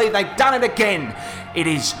can't believe they've done it again. It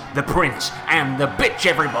is the prince and the bitch,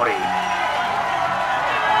 everybody.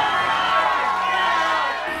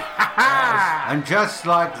 And just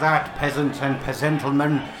like that, peasants and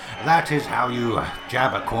peasantlemen, that is how you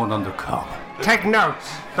jab a corn on the cob. Take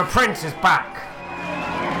notes, the prince is back.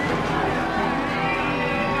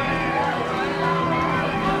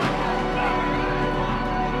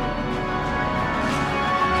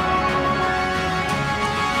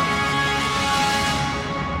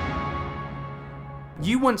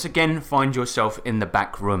 You once again find yourself in the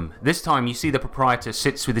back room. This time you see the proprietor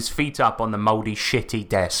sits with his feet up on the mouldy, shitty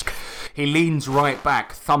desk. He leans right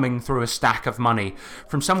back, thumbing through a stack of money.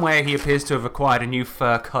 From somewhere he appears to have acquired a new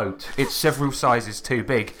fur coat. It's several sizes too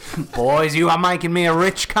big. Boys, you are making me a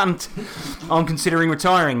rich cunt. I'm considering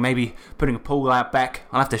retiring, maybe putting a pool out back.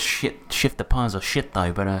 I'll have to shift the piles of shit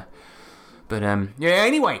though, but yeah,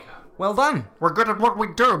 anyway, well done. We're good at what we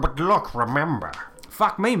do, but look, remember.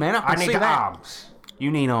 Fuck me, man, I can see need that. arms. You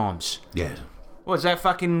need arms. Yes. What, is that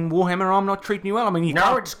fucking Warhammer arm not treating you well? I mean, you No,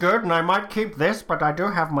 can't... it's good, and I might keep this, but I do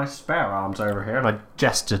have my spare arms over here. And I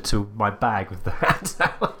gesture to my bag with the hat.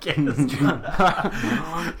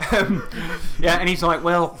 Yeah, and he's like,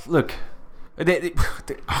 well, look, I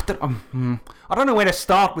don't know where to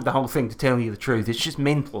start with the whole thing, to tell you the truth. It's just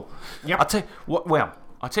mental. Yep.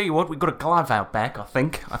 I'll tell you what, we've got a glove out back, I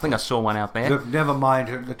think. I think I saw one out there. Look, never mind.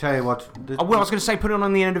 I'll tell you what. I was going to say put it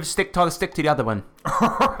on the end of a stick, tie the stick to the other one.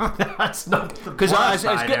 That's not the Because as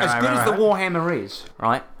good as the Warhammer is,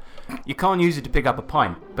 right, you can't use it to pick up a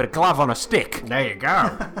pint, but a glove on a stick, There you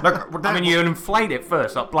go. Look, I mean, you inflate it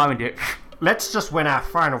first, like blowing it. let's just win our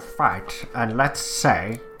final fight, and let's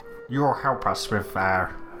say you'll help us with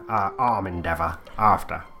our arm endeavour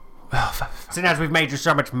after. Seeing as we've made you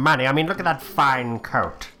so much money, I mean, look at that fine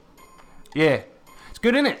coat. Yeah, it's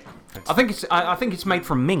good, isn't it? I think it's made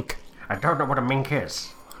from mink. I don't know what a mink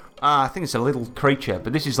is. I think it's a little creature,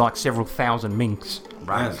 but this is like several thousand minks.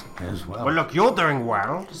 Right. Yes, well. Well, look, you're doing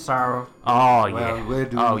well, so... Oh, yeah. Well, we're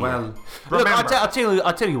doing oh, well. Yeah. Look, Remember-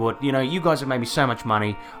 I'll tell you what, you guys have made me so much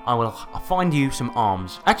money, I'll find you some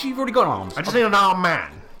arms. Actually, you've already got arms. I just need an arm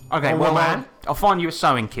man. Okay, Or well, woman. I'll find you a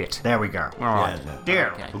sewing kit. There we go. All right.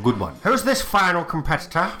 Dear, Okay. A good one. who's this final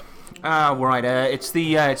competitor? Right, it's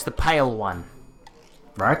the pale one.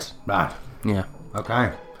 Right? Right. Yeah.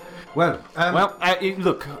 Okay. Well, Well,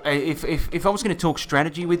 look, if I was going to talk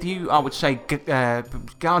strategy with you, I would say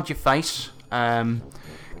guard your face,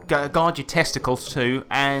 guard your testicles too,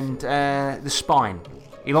 and the spine.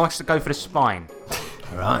 He likes to go for the spine.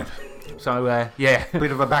 right. So, yeah.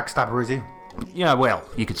 Bit of a backstabber, is he? Yeah, well,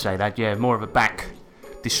 you could say that, yeah. More of a back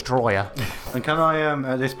destroyer. And can I,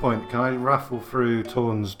 at this point, can I ruffle through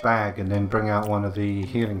Torn's bag and then bring out one of the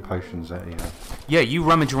healing potions that he has? Yeah, you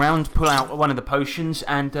rummage around, pull out one of the potions,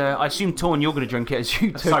 and I assume, Torn, you're going to drink it as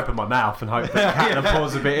you Just open my mouth and hope that Catelyn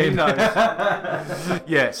pours a bit in.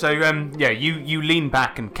 Yeah, so, you lean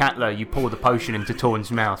back and Catler, you pour the potion into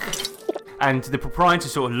Torn's mouth. And the proprietor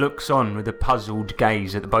sort of looks on with a puzzled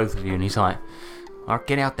gaze at the both of you, and he's like, alright,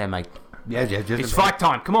 get out there, mate. Yeah, just It's fight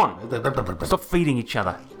time, come on. Stop feeding each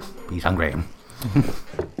other. He's hungry.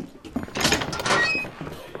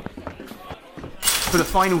 For the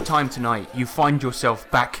final time tonight, you find yourself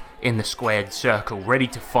back in the squared circle, ready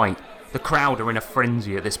to fight. The crowd are in a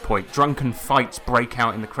frenzy at this point. Drunken fights break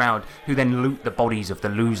out in the crowd, who then loot the bodies of the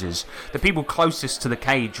losers. The people closest to the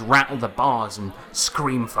cage rattle the bars and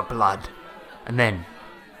scream for blood. And then,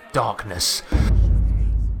 darkness.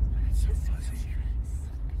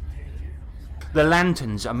 The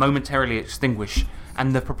lanterns are momentarily extinguished,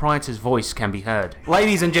 and the proprietor's voice can be heard.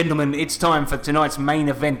 Ladies and gentlemen, it's time for tonight's main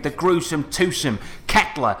event, the gruesome twosome,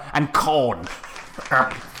 Katla and Korn.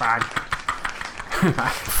 Fuck.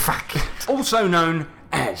 Also known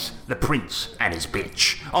as the Prince and his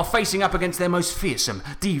bitch, are facing up against their most fearsome,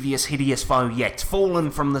 devious, hideous foe yet,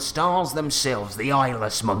 fallen from the stars themselves, the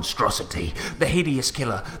eyeless monstrosity, the hideous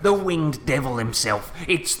killer, the winged devil himself.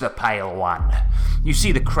 It's the Pale One. You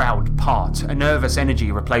see the crowd part, a nervous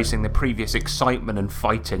energy replacing the previous excitement and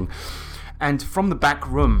fighting. And from the back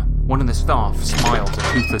room, one of the staff smiles a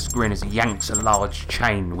toothless grin as he yanks a large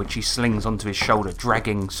chain, which he slings onto his shoulder,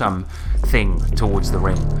 dragging some thing towards the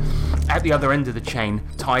ring. At the other end of the chain,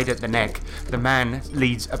 tied at the neck, the man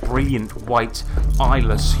leads a brilliant white,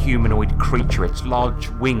 eyeless humanoid creature. Its large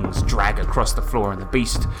wings drag across the floor, and the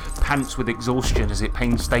beast pants with exhaustion as it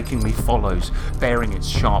painstakingly follows, baring its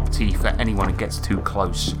sharp teeth at anyone who gets too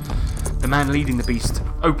close. The man leading the beast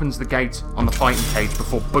opens the gate on the fighting cage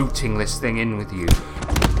before booting this thing in with you,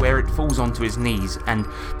 where it falls onto his knees and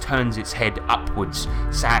turns its head upwards,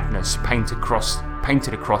 sadness painted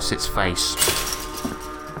across its face.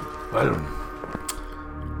 Well,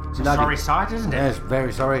 Sorry sight, isn't it? Yes,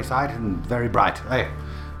 very sorry sight and very bright. Hey,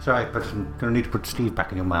 sorry, but I'm going to need to put Steve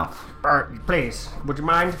back in your mouth. Please, would you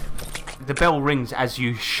mind? The bell rings as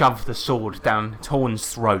you shove the sword down Torn's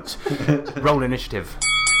throat. Roll initiative.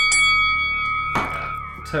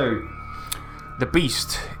 2. The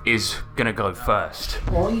beast is gonna go first.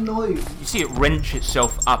 I know. You see it wrench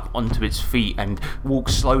itself up onto its feet and walk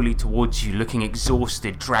slowly towards you, looking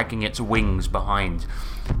exhausted, dragging its wings behind.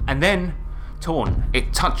 And then, Torn,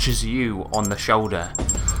 it touches you on the shoulder.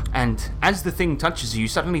 And as the thing touches you, you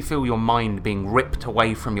suddenly feel your mind being ripped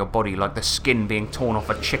away from your body like the skin being torn off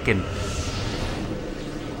a chicken.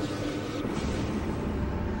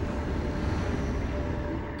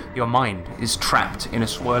 Your mind is trapped in a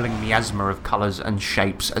swirling miasma of colours and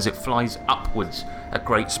shapes as it flies upwards at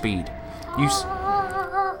great speed.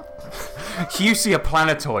 You see a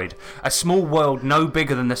planetoid, a small world no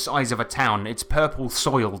bigger than the size of a town, its purple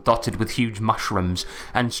soil dotted with huge mushrooms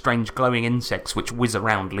and strange glowing insects which whiz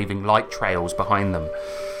around, leaving light trails behind them.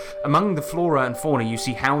 Among the flora and fauna you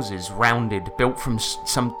see houses, rounded, built from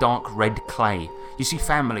some dark red clay. You see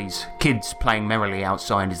families, kids playing merrily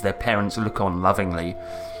outside as their parents look on lovingly.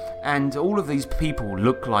 And all of these people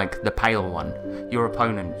look like the Pale One, your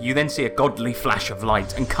opponent. You then see a godly flash of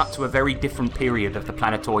light and cut to a very different period of the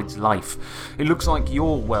planetoid's life. It looks like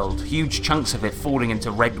your world, huge chunks of it falling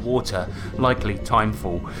into red water, likely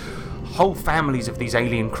timefall. Whole families of these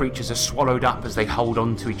alien creatures are swallowed up as they hold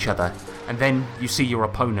on to each other. And then you see your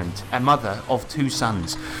opponent, a mother of 2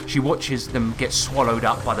 sons. She watches them get swallowed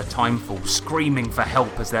up by the timefall, screaming for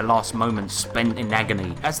help as their last moments spent in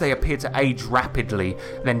agony, as they appear to age rapidly,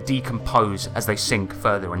 then decompose as they sink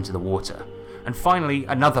further into the water. And finally,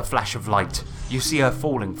 another flash of light. You see her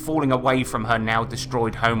falling away from her now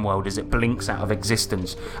destroyed homeworld as it blinks out of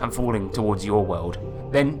existence and falling towards your world.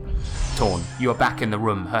 Then, Torn, you are back in the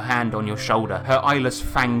room, her hand on your shoulder, her eyeless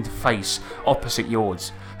fanged face opposite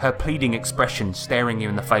yours, her pleading expression staring you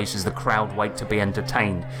in the face as the crowd wait to be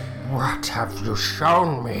entertained. What have you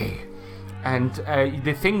shown me? And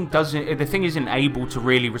the thing isn't able to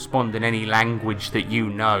really respond in any language that you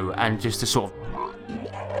know, and just to sort of...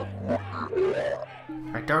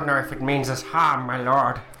 I don't know if it means us harm, my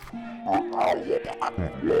lord.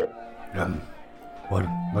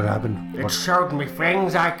 What happened? It showed me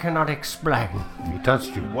things I cannot explain. He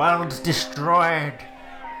touched you. Worlds destroyed.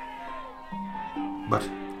 But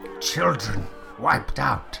Children wiped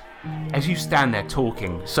out. As you stand there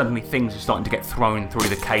talking, suddenly things are starting to get thrown through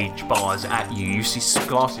the cage bars at you. You see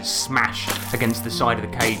glasses smash against the side of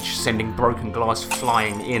the cage, sending broken glass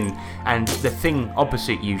flying in. And the thing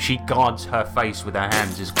opposite you, she guards her face with her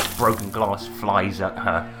hands as broken glass flies at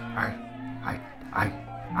her.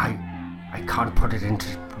 I can't put it into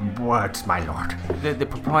words, my lord. The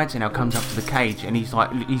proprietor now comes up to the cage and he's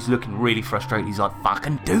looking really frustrated. He's like,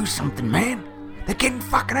 fucking do something, man. They're getting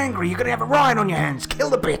fucking angry. You're gonna have a riot on your hands. Kill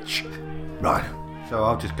the bitch. right, so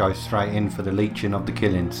I'll just go straight in for the leeching of the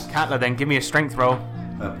killings. Katla, then give me a strength roll.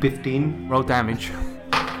 15. Roll damage.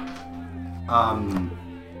 I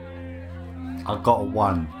got a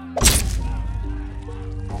 1.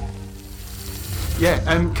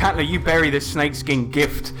 Catler, you bury the snakeskin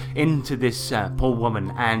gift into this poor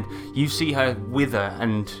woman, and you see her wither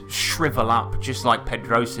and shrivel up, just like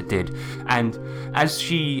Pedrosa did. And as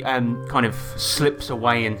she kind of slips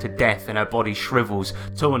away into death and her body shrivels,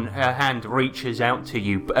 Torn, her hand reaches out to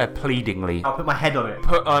you pleadingly. I'll put my head on it.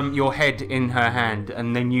 Put your head in her hand,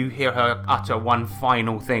 and then you hear her utter one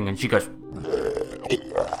final thing, and she goes...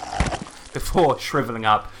 before shriveling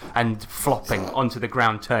up and flopping onto the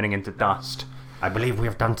ground, turning into dust. I believe we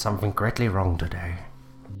have done something greatly wrong today.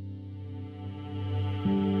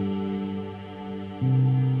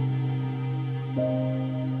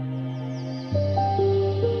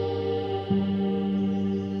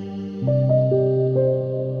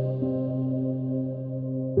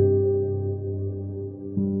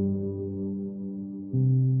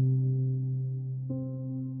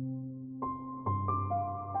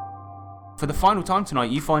 For the final time tonight,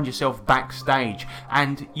 you find yourself backstage,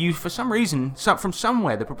 and you, for some reason, from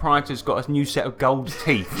somewhere, the proprietor's got a new set of gold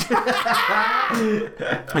teeth.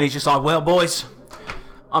 And he's just like, well, boys,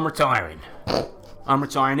 I'm retiring.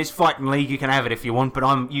 This fighting league, you can have it if you want,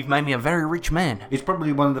 but you've made me a very rich man. It's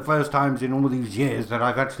probably one of the first times in all these years that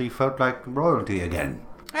I've actually felt like royalty again.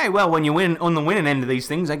 Hey, well, when you win on the winning end of these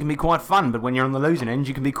things, they can be quite fun, but when you're on the losing end,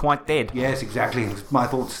 you can be quite dead. Yes, exactly. My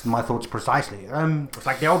thoughts precisely. It's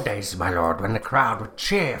like the old days, my lord, when the crowd would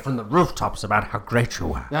cheer from the rooftops about how great you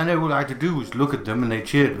were. I know all I had to do was look at them and they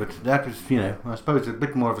cheered, but that was, I suppose a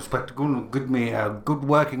bit more of a spectacle and good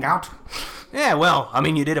working out. Yeah, well, I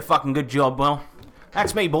mean, you did a fucking good job. Well,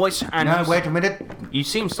 that's me, boys. And no, wait a minute. You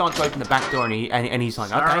see him start to open the back door, and he's like,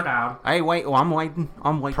 Slow okay. down. Hey, wait, I'm waiting.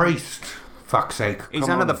 Priest. Fuck's sake. He's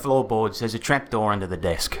under the floorboards. There's a trapdoor under the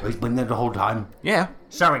desk. He's been there the whole time. Yeah.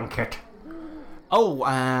 Sewing kit.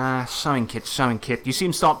 Oh, sewing kit. You see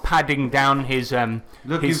him start padding down his,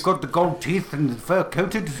 Look, you've got the gold teeth and the fur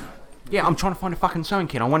coated. Yeah, I'm trying to find a fucking sewing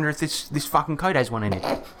kit. I wonder if this fucking coat has one in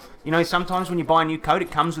it. You know, sometimes when you buy a new coat,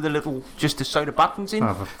 it comes with a little, just to sew the buttons in.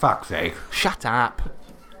 Oh, for fuck's sake. Shut up.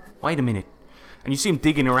 Wait a minute. And you see him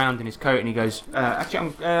digging around in his coat, and he goes, actually,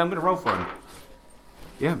 I'm going to roll for him.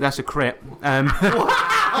 Yeah, that's a crit. Shut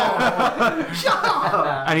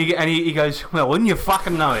up! And he goes, well, wouldn't you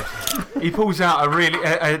fucking know it? He pulls out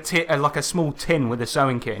like a small tin with a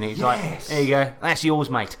sewing kit, and he's like, there you go, that's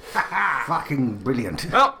yours, mate. Fucking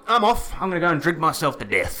brilliant. Well, I'm off. I'm going to go and drink myself to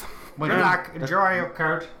death. Good luck. Enjoy your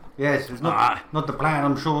coat. Yes, it's not the plan,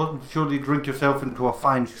 I'm sure. Surely drink yourself into a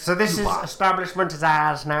fine... So this establishment is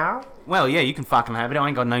ours now? Well, yeah, you can fucking have it. I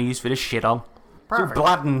ain't got no use for this shithole. It's all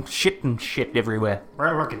blood and shit everywhere.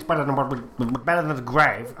 Well, look, it's better than better than the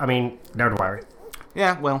grave. I mean, don't worry.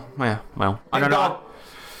 Yeah, well. I don't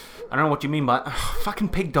know what you mean by fucking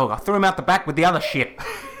pig dog. I threw him out the back with the other shit.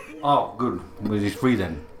 Oh, good. Was he free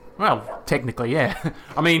then? Well, technically, yeah.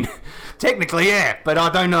 I mean, technically, yeah. But I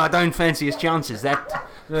don't know. I don't fancy his chances. That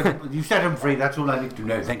you set him free. That's all I need to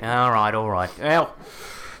know. Thank you. All right. Well,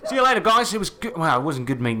 see you later, guys. It was good. Well, it wasn't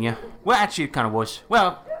good meeting you. Well, actually, it kind of was.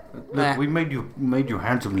 Well. Look, we made you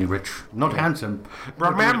handsomely rich. Not handsome.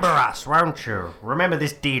 Remember us, won't you? Remember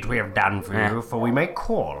this deed we have done for you, for we may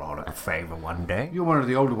call on it a favour one day. You're one of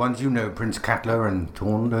the older ones. You know Prince Catler and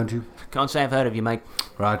Torn, don't you? Can't say I've heard of you, mate.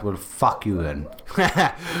 Right, well, fuck you then.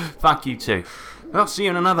 Fuck you too. I'll see you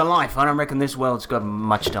in another life. I don't reckon this world's got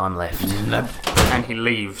much time left. Nope. And he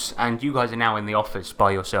leaves, and you guys are now in the office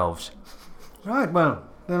by yourselves. Right, well,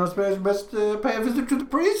 then I suppose we best pay a visit to the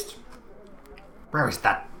priest. Where is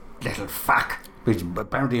that little fuck? He's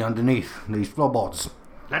apparently underneath these floorboards.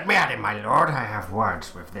 Let me at him, my lord. I have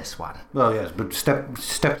words with this one. Well, yes, but step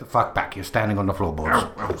the fuck back. You're standing on the floorboards.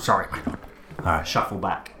 Oh, sorry, my lord. Alright, shuffle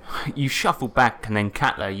back. You shuffle back, and then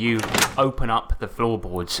Catler, you open up the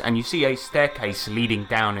floorboards, and you see a staircase leading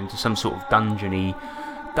down into some sort of dungeony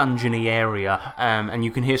area, and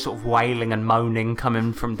you can hear sort of wailing and moaning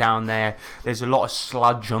coming from down there. There's a lot of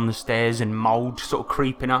sludge on the stairs and mould sort of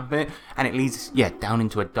creeping up it, and it leads, down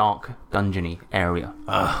into a dark dungeony area.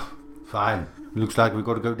 Fine. Looks like we've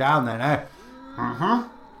got to go down then, eh?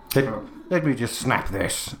 Mm-hmm. Let me just snap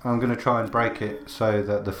this. I'm going to try and break it so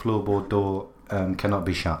that the floorboard door cannot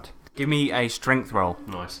be shut. Give me a strength roll.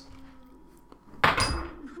 Nice.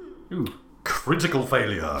 Ooh. Critical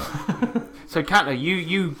failure. So, Catler,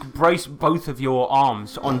 you brace both of your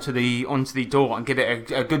arms onto the door and give it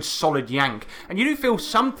a good solid yank, and you do feel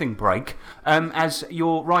something break as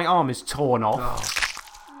your right arm is torn off.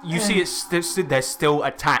 You see it's stood there still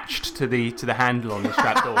attached to the handle on the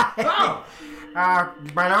trapdoor.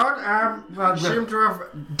 My lord, seem to have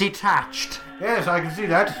detached. Yes, I can see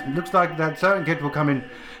that. Looks like that sewing kit will come in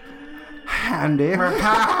handy.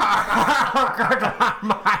 Oh, good,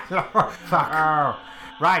 my lord. Fuck. Oh,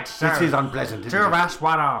 Right, so This is unpleasant, two isn't of it? us,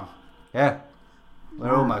 one arm. Yeah.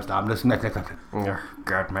 We're almost harmless.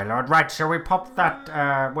 Good, my lord. Right, shall we pop that,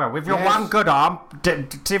 with your Yes. one good arm,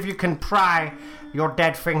 see if you can pry your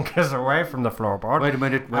dead fingers away from the floorboard. Wait a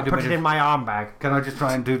minute, I'll put it in my arm bag. Can I just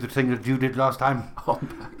try and do the thing that you did last time?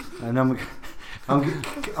 And then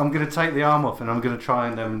I'm going to take the arm off and I'm going to try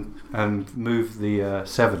and move the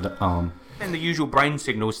severed arm. And the usual brain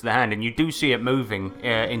signals to the hand, and you do see it moving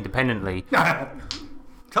independently.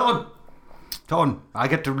 Ton, I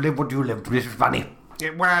get to live what you lived. This is funny.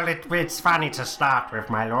 It's funny to start with,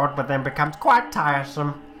 my lord, but then becomes quite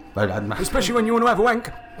tiresome. But Especially when you want to have a wank.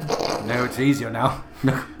 no, it's easier now.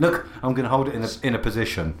 Look, I'm going to hold it in a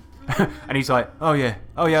position. And he's like, oh yeah,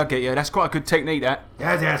 I get you. That's quite a good technique, that.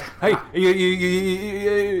 Yes. Hey,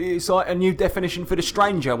 it's like a new definition for the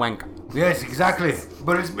stranger wank. Yes, exactly.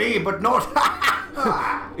 But it's me, but not.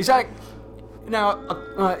 Is that... Now,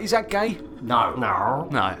 is that gay? No. No.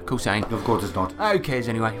 No, of course it ain't. Of course it's not. Who cares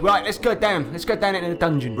anyway? Right, let's go down. Let's go down into the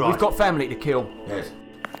dungeon. Right. We've got family to kill. Yes.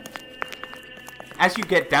 As you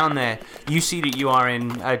get down there, you see that you are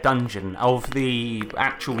in a dungeon of the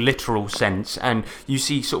actual literal sense, and you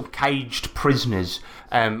see sort of caged prisoners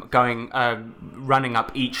running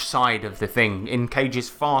up each side of the thing in cages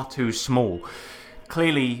far too small.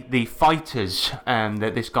 Clearly the fighters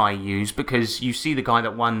that this guy used, because you see the guy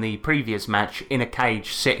that won the previous match in a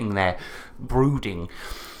cage sitting there brooding.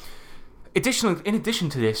 In addition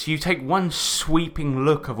to this, you take one sweeping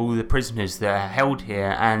look of all the prisoners that are held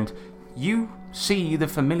here, and you see the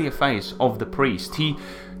familiar face of the priest.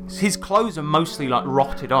 His clothes are mostly like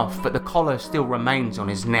rotted off, but the collar still remains on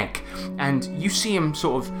his neck, and you see him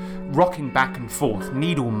sort of rocking back and forth,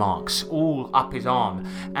 needle marks all up his arm,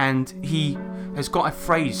 and he has got a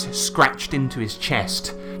phrase scratched into his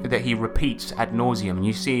chest that he repeats ad nauseum, and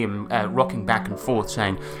you see him rocking back and forth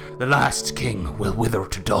saying, "The last king will wither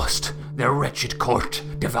to dust, their wretched court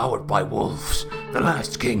devoured by wolves. The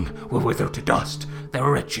last king will wither to dust, their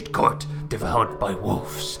wretched court devoured by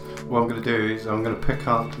wolves." What I'm going to do is I'm going to pick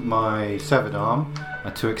up my severed arm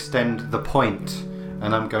to extend the point,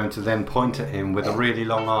 and I'm going to then point at him with a really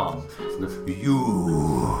long arm.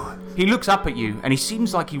 He looks up at you, and he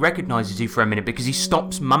seems like he recognises you for a minute, because he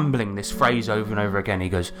stops mumbling this phrase over and over again. He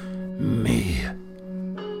goes, "Me.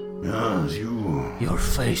 Yes, you. Your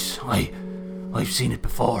face. I've seen it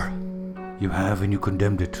before." You have, and you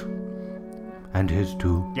condemned it. And his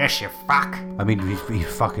too. Yes, you fuck. I mean, he's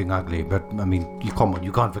fucking ugly, but I mean, you can't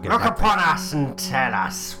forget Look that. upon us and tell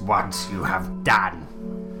us what you have done.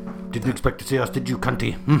 Didn't expect to see us, did you,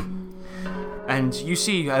 cunty? And you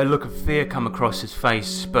see a look of fear come across his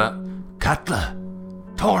face, but... Katla!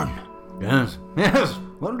 Torn! Yes.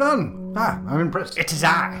 Well done. I'm impressed. It is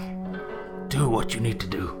I. Do what you need to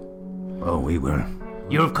do. Oh, we will.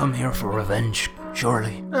 You've come here for revenge,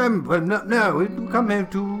 surely. Well, no, we come here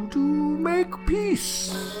to make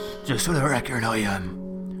peace. Just for the record,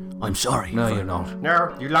 I'm sorry. No, you're not.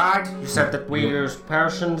 No, you lied. You said that we use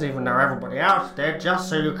potions even though everybody else did, just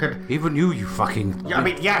so you could... Even you fucking... I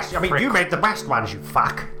mean, yes, you made the best ones, you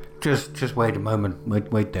fuck. Just wait a moment.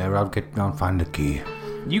 Wait there. I'll find the key.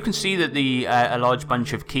 You can see that a large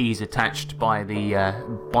bunch of keys attached by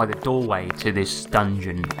the doorway to this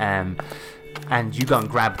dungeon, and you go and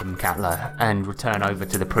grab them, Katla, and return over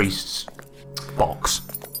to the priest's box.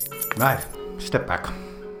 Right. Step back.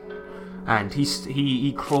 And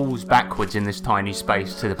he crawls backwards in this tiny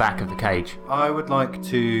space to the back of the cage. I would like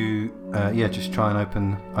to, just try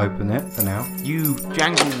and open it for now. You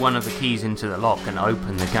jangle one of the keys into the lock and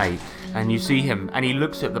open the gate, and you see him, and he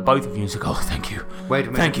looks at the both of you and he's like, "Oh, thank you. Wait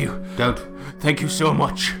a minute. Thank you. Don't. Thank you so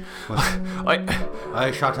much."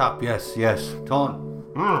 Shut up. Yes. Torn.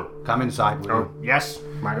 Come inside, will you? Oh, yes,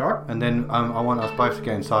 my lord. And then I want us both to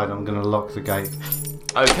get inside. I'm going to lock the gate.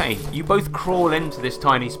 Okay, you both crawl into this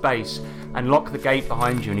tiny space and lock the gate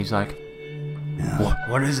behind you, and he's like,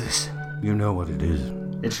 What is this? You know what it is.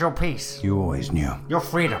 It's your peace. You always knew. Your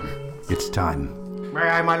freedom. It's time. May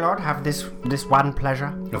I, my lord, have this one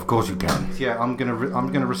pleasure? Of course you can. Yeah, I'm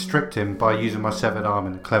gonna restrict him by using my severed arm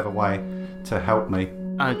in a clever way to help me.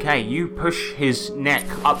 Okay, you push his neck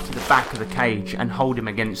up to the back of the cage and hold him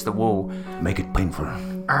against the wall. Make it painful.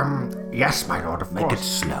 Yes, my lord, of course. Make it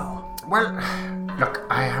slow. Well, look,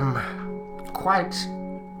 I am quite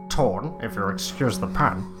torn, if you'll excuse the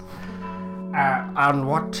pun, on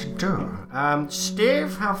what to do.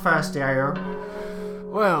 Steve, how thirsty are you?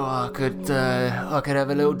 Well, I could have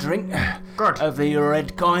a little drink. Good. Of the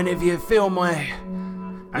red kind, if you feel my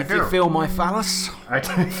phallus. I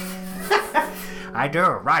do. I do.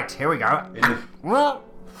 Right, here we go.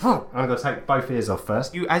 I'm going to take both ears off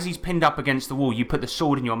first. As he's pinned up against the wall, you put the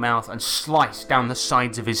sword in your mouth and slice down the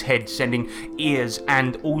sides of his head, sending ears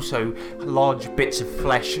and also large bits of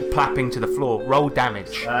flesh plapping to the floor. Roll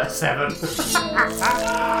damage. 7.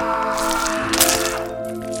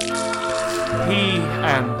 He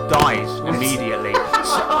dies immediately.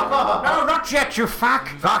 No, not yet, you fuck.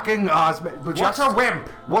 Fucking Osmond. What's a wimp?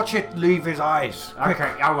 Watch it leave his eyes.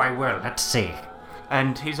 Okay, oh, I will. Let's see.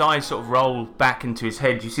 And his eyes sort of roll back into his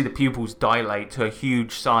head. You see the pupils dilate to a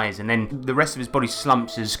huge size, and then the rest of his body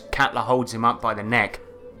slumps as Katla holds him up by the neck.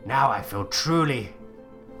 Now I feel truly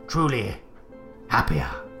happier.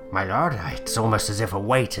 My lord, it's almost as if a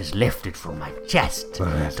weight is lifted from my chest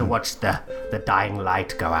to watch the dying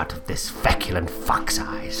light go out of this feculent fuck's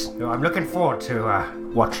eyes. So I'm looking forward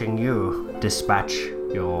to watching you dispatch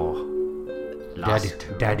your last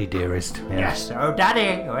Daddy dearest. Yes. Oh,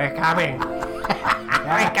 Daddy, we're coming.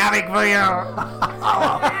 We're coming for you.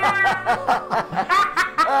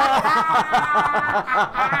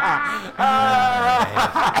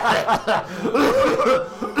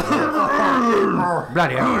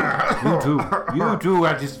 Bloody hell. You too.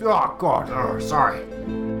 I just. Oh, God. Oh, sorry.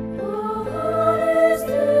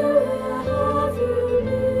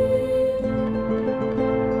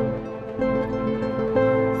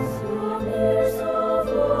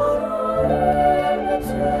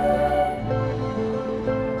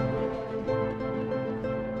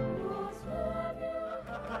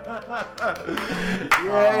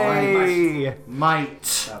 Yay!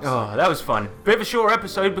 Mate. Oh, that was fun. Bit of a short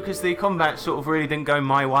episode because the combat sort of really didn't go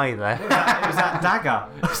my way there. It was that dagger.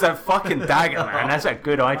 It's that fucking dagger, man. That's a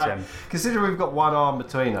good item. Considering we've got one arm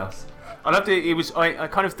between us. I loved it. I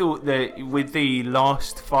kind of thought that with the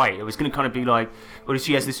last fight, it was going to kind of be like, well,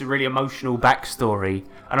 she has this really emotional backstory,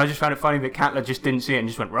 and I just found it funny that Katla just didn't see it and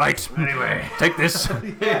just went, right, Anyway. take this.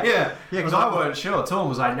 Yeah, because I weren't sure. Torm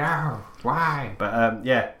was like, no, why? But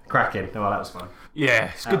yeah, cracking. Oh, well, that was fun.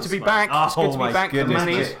 Yeah, it's good was to be fun. back. It's Oh good to be my back for goodness.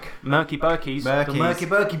 Minis. Murky Burkies. The Murky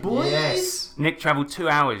Burky boys. Yes. Nick travelled 2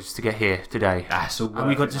 hours to get here today, That's all and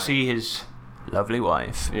we got worth to it, see his lovely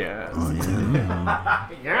wife. mate. Yeah.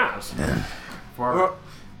 Yes. Well,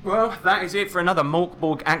 that is it for another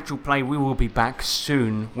Borg actual play. We will be back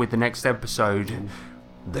soon with the next episode,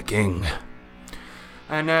 The King.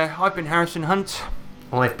 And I've been Harrison Hunt.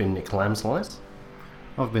 I've been Nick Lambslice.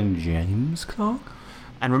 I've been James Clark.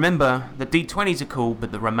 And remember, the D20s are cool,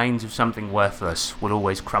 but the remains of something worthless will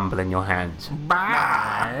always crumble in your hands.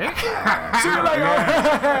 Bye. See you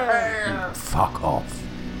later! Fuck off.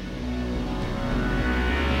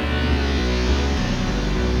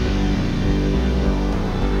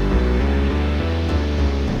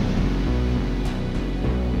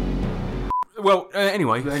 Well,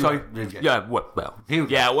 anyway, so yeah.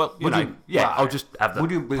 you know, I'll just have the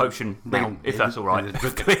Would you- potion now, if that's all right,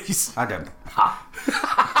 please. I don't.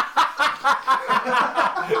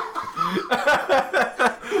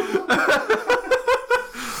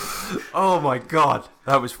 Oh my god,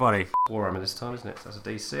 that was funny. 4 armor this time, isn't it? So that's a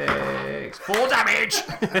D6. 4 damage!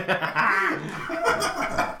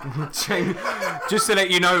 Just to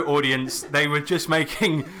let you know, audience, they were just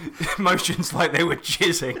making motions like they were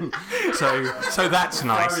jizzing. So that's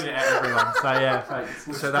nice. Throwing it at everyone. So yeah,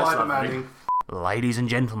 thanks. So that's lovely. Ladies and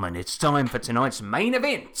gentlemen, it's time for tonight's main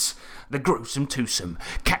event. The gruesome twosome.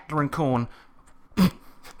 Katla and Corn.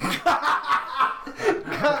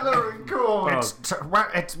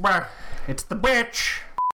 It's the bitch